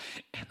well.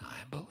 And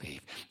I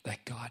believe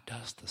that God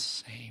does the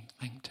same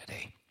thing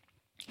today.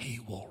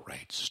 He will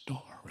write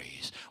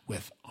stories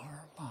with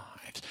our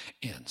lives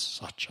in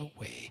such a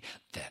way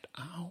that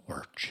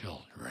our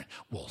children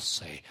will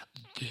say,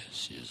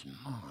 this is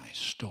my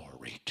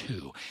story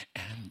too.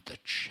 And the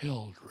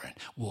children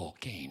will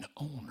gain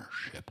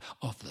ownership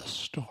of the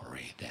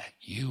story that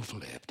you've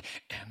lived,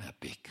 and it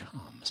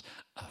becomes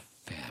a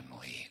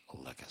family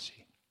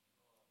legacy.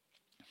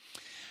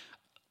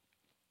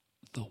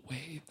 The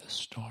way the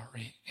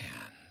story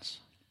ends,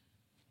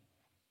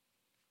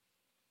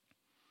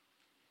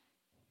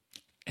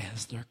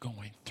 as they're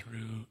going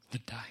through the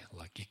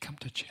dialogue, you come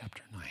to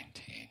chapter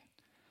 19.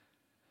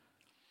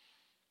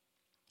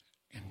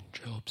 And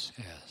Job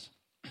says,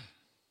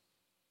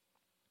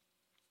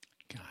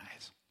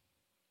 guys,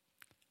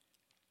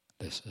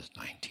 this is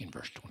 19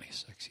 verse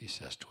 26. He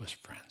says to his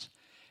friends,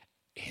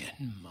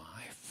 in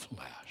my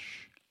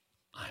flesh,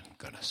 I'm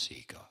going to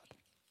see God.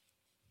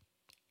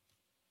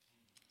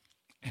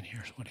 And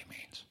here's what he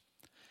means.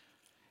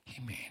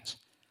 He means,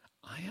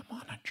 I am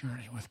on a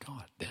journey with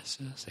God. This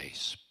is a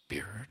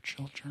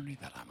spiritual journey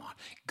that I'm on.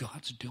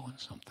 God's doing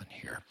something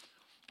here.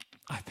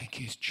 I think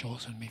he's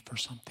chosen me for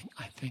something.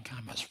 I think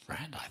I'm his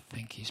friend. I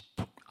think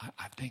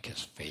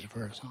his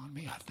favor is on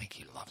me. I think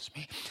he loves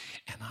me.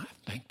 And I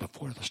think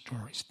before the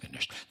story's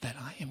finished that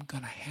I am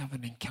going to have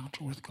an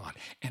encounter with God.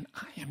 And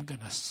I am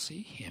going to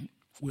see him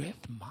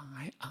with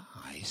my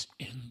eyes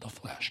in the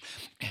flesh.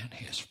 And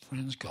his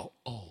friends go,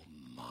 oh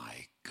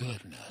my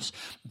goodness,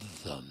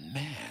 the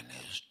man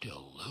is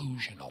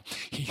delusional.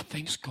 He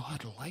thinks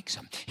God likes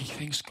him. He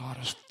thinks God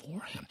is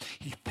for him.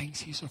 He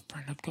thinks he's a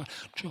friend of God.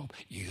 Job,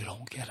 you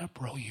don't get it,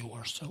 bro. You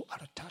are so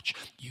out of touch.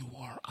 You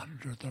are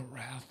under the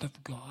wrath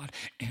of God,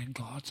 and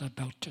God's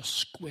about to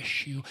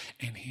squish you.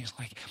 And he's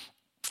like,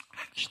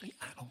 actually,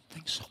 I don't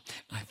think so.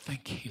 I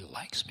think he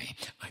likes me.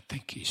 I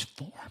think he's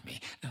for me.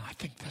 And I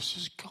think this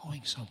is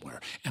going somewhere.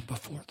 And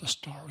before the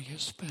story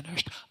is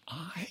finished,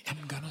 I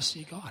am going to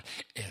see God.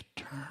 It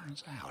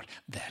turns out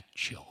that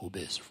Job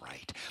is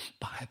right.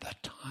 By the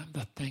time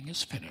the thing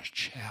is finished,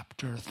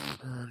 chapter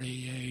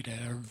 38,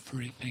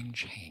 everything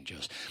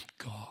changes.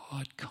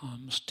 God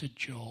comes to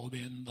Job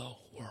in the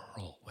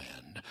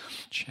whirlwind.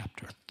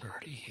 Chapter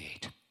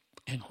 38.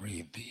 and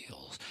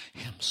reveals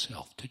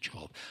himself to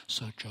Job.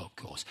 So Job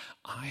goes,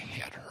 I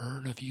had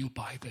heard of you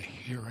by the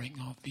hearing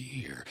of the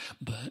ear,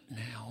 but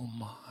now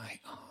my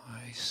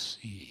eye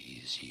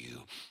sees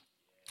you.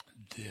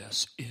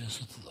 This is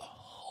the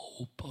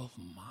hope of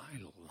my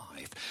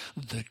life,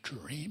 the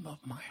dream of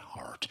my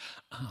heart.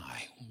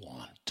 I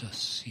want to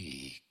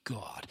see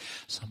God.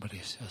 Somebody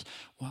says,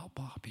 well,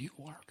 Bob, you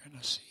are going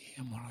to see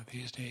him one of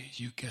these days.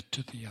 You get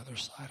to the other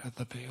side of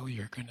the veil,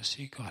 you're going to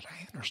see God.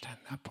 I understand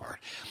that part.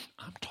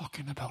 I'm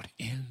talking about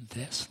in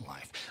this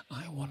life.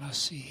 I want to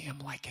see him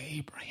like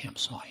Abraham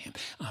saw him.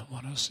 I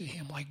want to see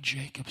him like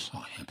Jacob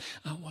saw him.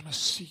 I want to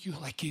see you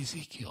like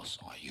Ezekiel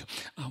saw you.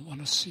 I want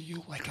to see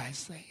you like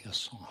Isaiah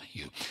saw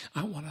you.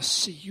 I want to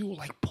see you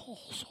like Paul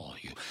saw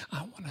you.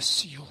 I want to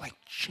see you like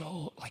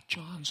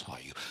John saw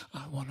you.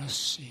 I want to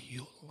see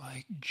you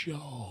like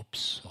Job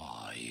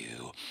saw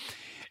you.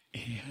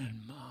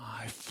 In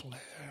my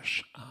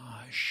flesh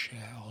I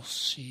shall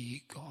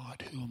see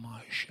God, whom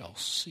I shall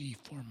see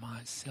for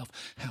myself,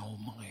 how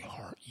my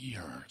heart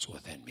yearns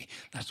within me.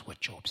 That's what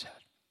Job said.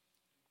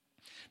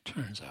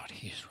 Turns out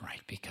he's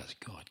right, because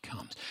God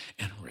comes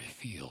and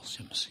reveals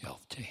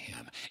himself to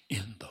him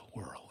in the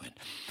whirlwind.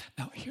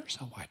 Now, here's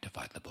how I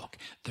divide the book.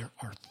 There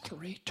are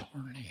 3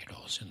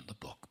 tornadoes in the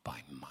book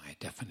by my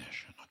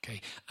definition,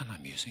 okay? And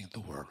I'm using the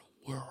word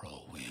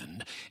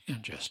whirlwind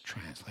and just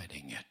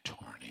translating it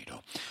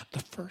tornado. The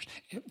first,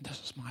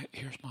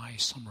 here's my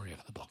summary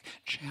of the book.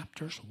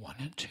 Chapters 1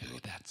 and 2,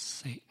 that's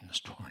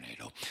Satan's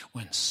tornado.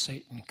 When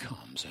Satan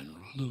comes and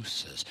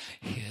looses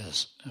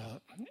his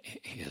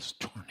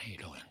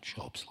tornado in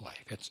Job's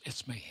life,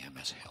 it's mayhem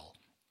as hell.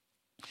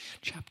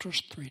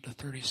 Chapters 3 to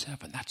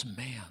 37, that's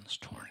man's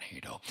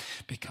tornado.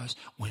 Because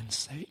when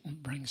Satan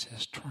brings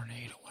his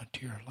tornado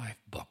into your life,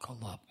 buckle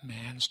up.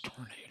 Man's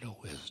tornado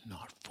is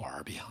not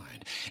far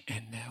behind.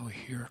 And now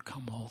here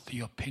come all the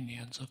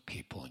opinions of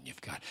people. And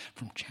you've got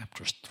from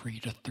chapters 3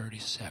 to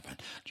 37,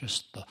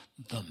 just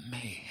the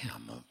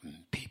mayhem of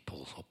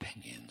people's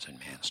opinions in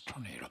man's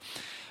tornado.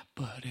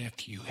 But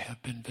if you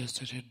have been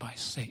visited by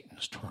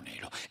Satan's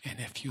tornado, and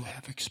if you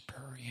have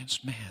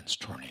experienced man's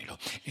tornado,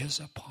 is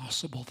it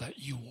possible that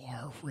you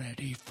are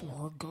ready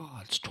for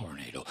God's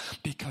tornado?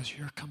 Because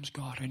here comes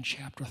God in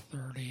chapter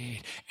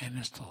 38, and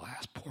it's the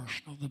last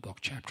portion of the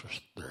book,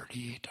 chapters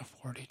 38 to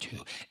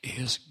 42,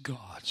 is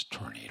God's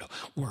tornado,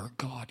 where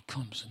God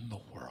comes in the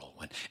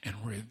whirlwind and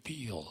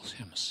reveals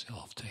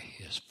himself to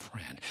his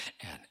friend,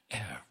 and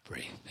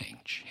everything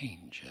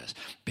changes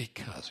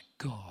because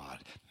God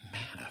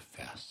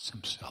manifests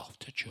himself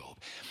to Job.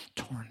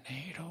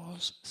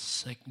 Tornadoes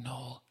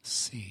signal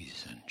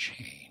season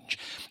change.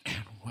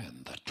 And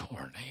when the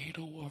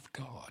tornado of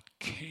God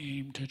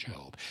came to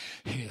Job,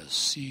 his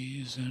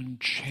season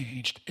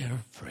changed.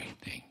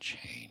 Everything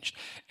changed.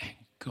 And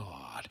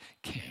God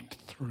came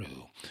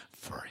through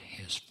for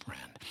his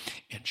friend.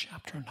 In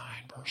chapter 9,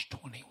 verse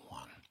 21,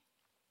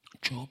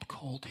 Job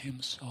called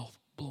himself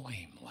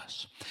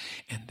blameless.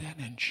 And then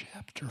in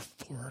chapter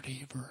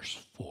 40,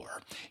 verse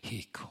 4,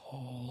 he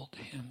called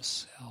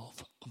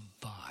himself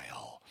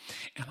vile.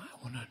 And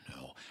I want to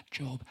know,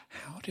 Job,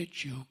 how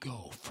did you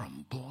go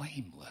from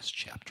blameless,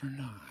 chapter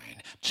 9,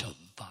 to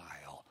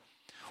vile?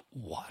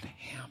 What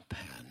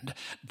happened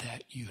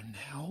that you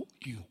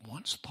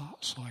once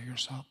saw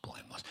yourself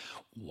blameless?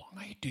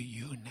 Why do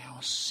you now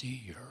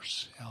see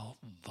yourself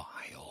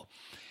vile?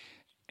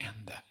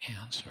 And the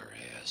answer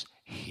is,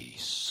 he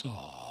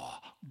saw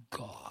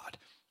God.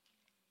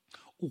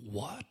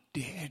 What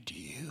did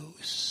you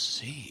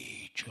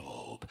see,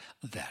 Job,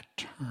 that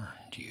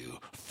turned you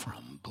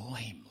from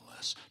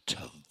blameless to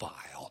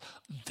vile?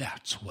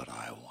 That's what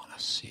I want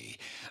to see.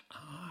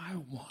 I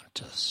want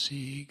to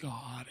see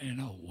God in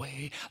a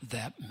way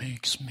that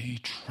makes me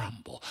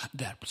tremble,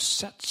 that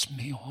sets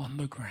me on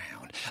the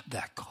ground,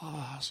 that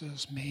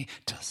causes me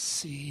to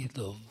see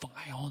the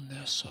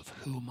vileness of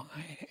who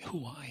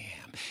I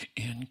am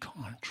in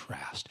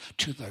contrast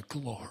to the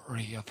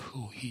glory of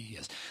who he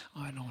is.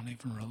 I don't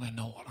even really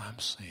know what I'm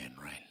saying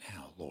right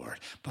now, Lord,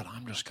 but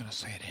I'm just going to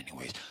say it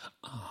anyways.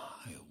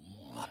 I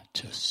want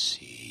to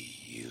see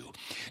you.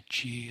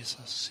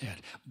 Jesus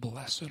said,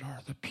 blessed are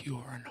the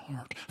pure in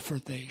heart, for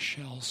they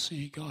shall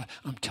see God.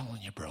 I'm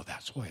telling you, bro,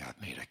 that's why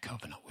I've made a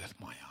covenant with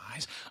my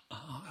eyes.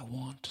 I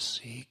want to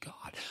see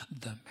God.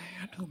 The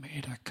man who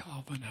made a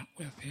covenant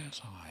with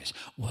his eyes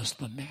was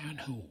the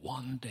man who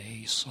one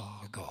day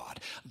saw God.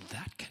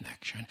 That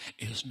connection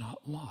is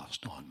not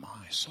lost on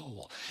my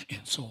soul.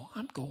 And so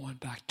I'm going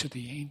back to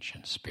the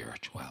ancient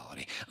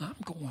spirituality. I'm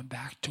going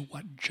back to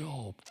what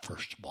Job,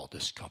 first of all,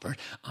 discovered.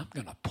 I'm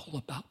going to pull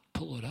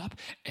it up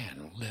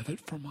and live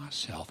it for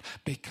myself,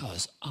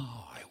 because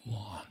I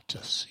want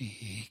to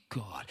see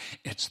God.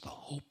 It's the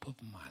hope of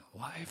my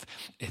life.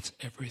 It's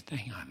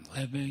everything I'm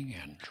living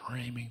and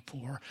dreaming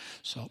for.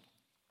 So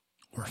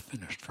we're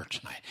finished for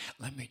tonight.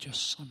 Let me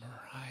just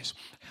summarize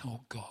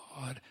how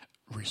God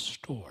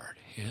restored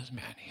his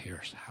man.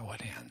 Here's how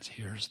it ends.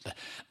 Here's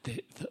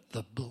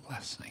the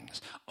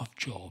blessings of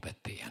Job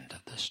at the end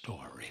of the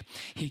story.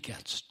 He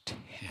gets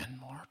 10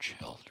 more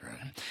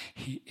children.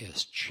 He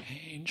is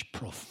changed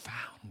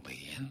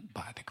profoundly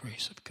by the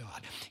grace of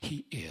God.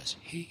 He is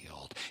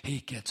healed. He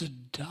gets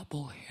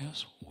double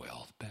his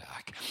wealth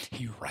back.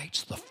 He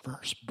writes the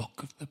first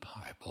book of the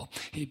Bible.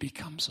 He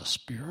becomes a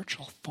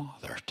spiritual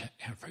father to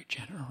every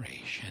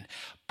generation.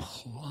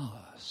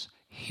 Plus,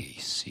 he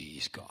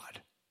sees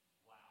God.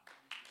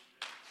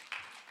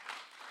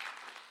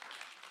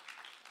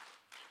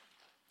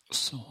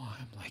 So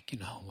I'm like, you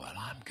know what?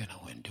 I'm going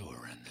to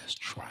endure in this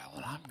trial,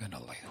 and I'm going to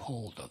lay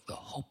hold of the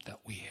hope that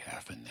we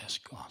have in this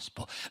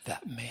gospel,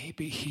 that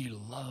maybe he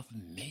loved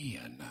me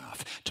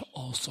enough to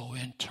also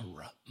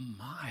interrupt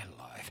my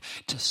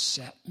life, to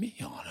set me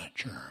on a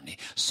journey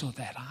so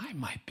that I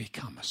might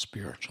become a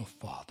spiritual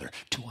father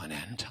to an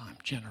end-time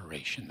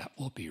generation that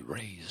will be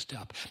raised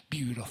up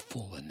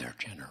beautiful in their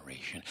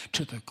generation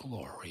to the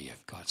glory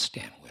of God.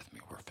 Stand with me.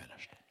 We're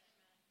finished.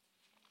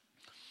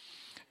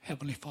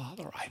 Heavenly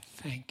Father, I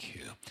thank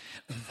you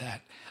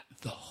that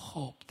the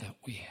hope that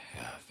we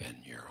have in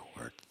your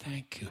word,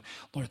 thank you,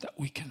 Lord, that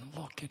we can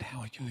look at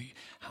how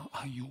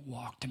you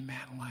walked a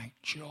man like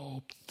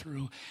Job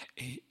through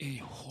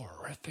a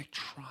horrific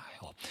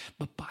trial.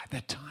 But by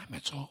the time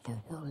it's over,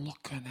 we're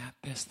looking at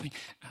this thing,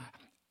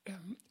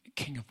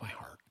 King of my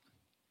heart.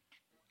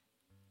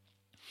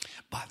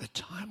 By the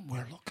time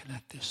we're looking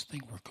at this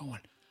thing, we're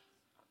going,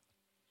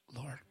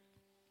 Lord,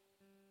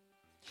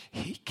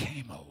 he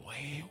came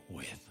away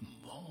with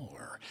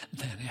more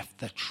than if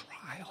the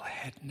trial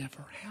had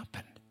never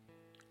happened.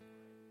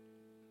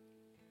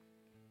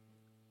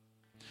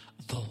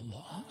 The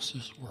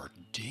losses were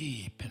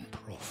deep and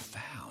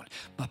profound,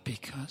 but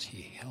because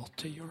he held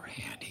to your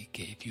hand, he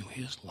gave you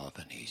his love,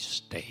 and he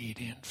stayed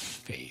in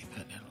faith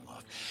and in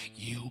love.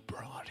 You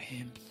brought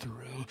him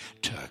through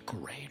to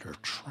greater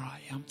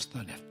triumphs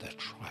than if the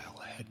trial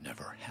had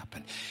never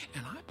happened.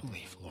 And I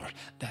believe, Lord,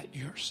 that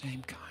your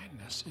same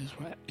kindness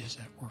is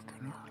at work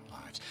in our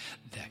lives,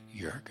 that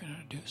you're going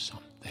to do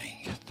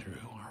something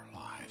through our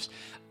lives,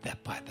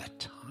 that by the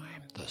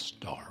time the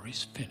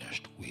story's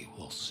finished, we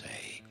will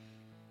say,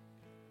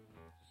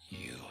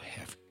 you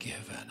have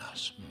given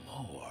us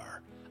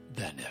more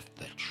than if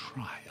the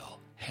trial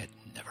had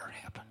never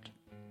happened.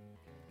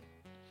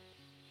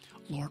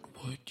 Lord,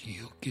 would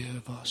you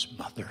give us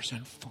mothers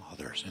and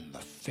fathers in the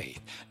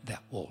faith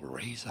that will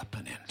raise up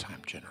an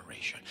end-time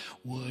generation?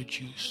 Would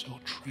you so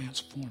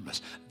transform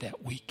us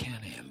that we can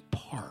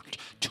impart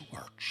to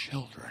our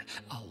children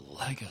a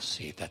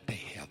legacy that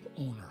they have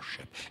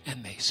ownership,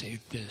 and they say,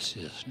 this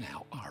is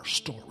now our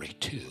story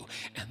too,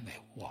 and they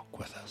walk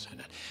with us in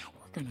it.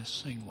 We're going to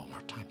sing one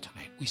more time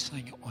tonight. We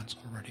sang it once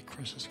already.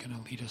 Chris is going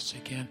to lead us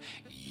again.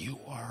 You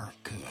are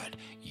good.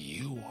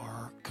 You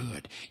are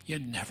good. You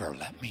never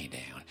let me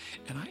down.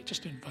 And I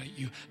just invite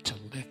you to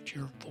lift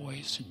your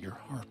voice and your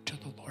heart to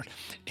the Lord.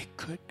 It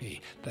could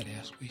be that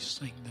as we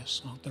sing this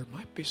song, there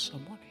might be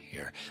someone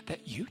here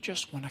that you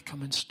just want to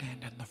come and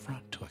stand in the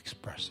front to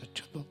express it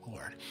to the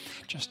Lord.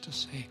 Just to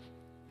say,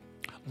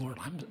 Lord,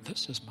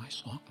 this is my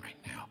song right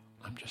now.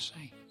 I'm just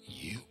saying,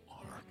 you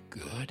are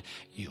good,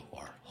 you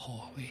are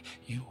holy,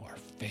 you are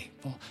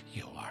faithful,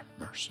 you are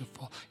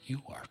merciful,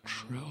 you are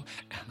true,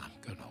 and I'm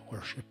going to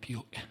worship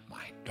you in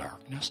my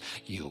darkness.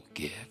 You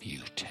give,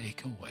 you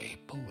take away.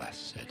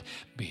 Blessed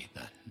be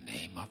the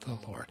name of the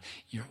Lord.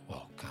 You're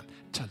welcome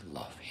to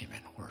love him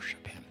and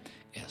worship him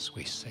as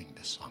we sing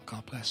this song.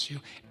 God bless you,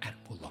 and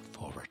we'll look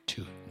forward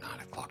to 9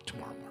 o'clock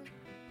tomorrow morning.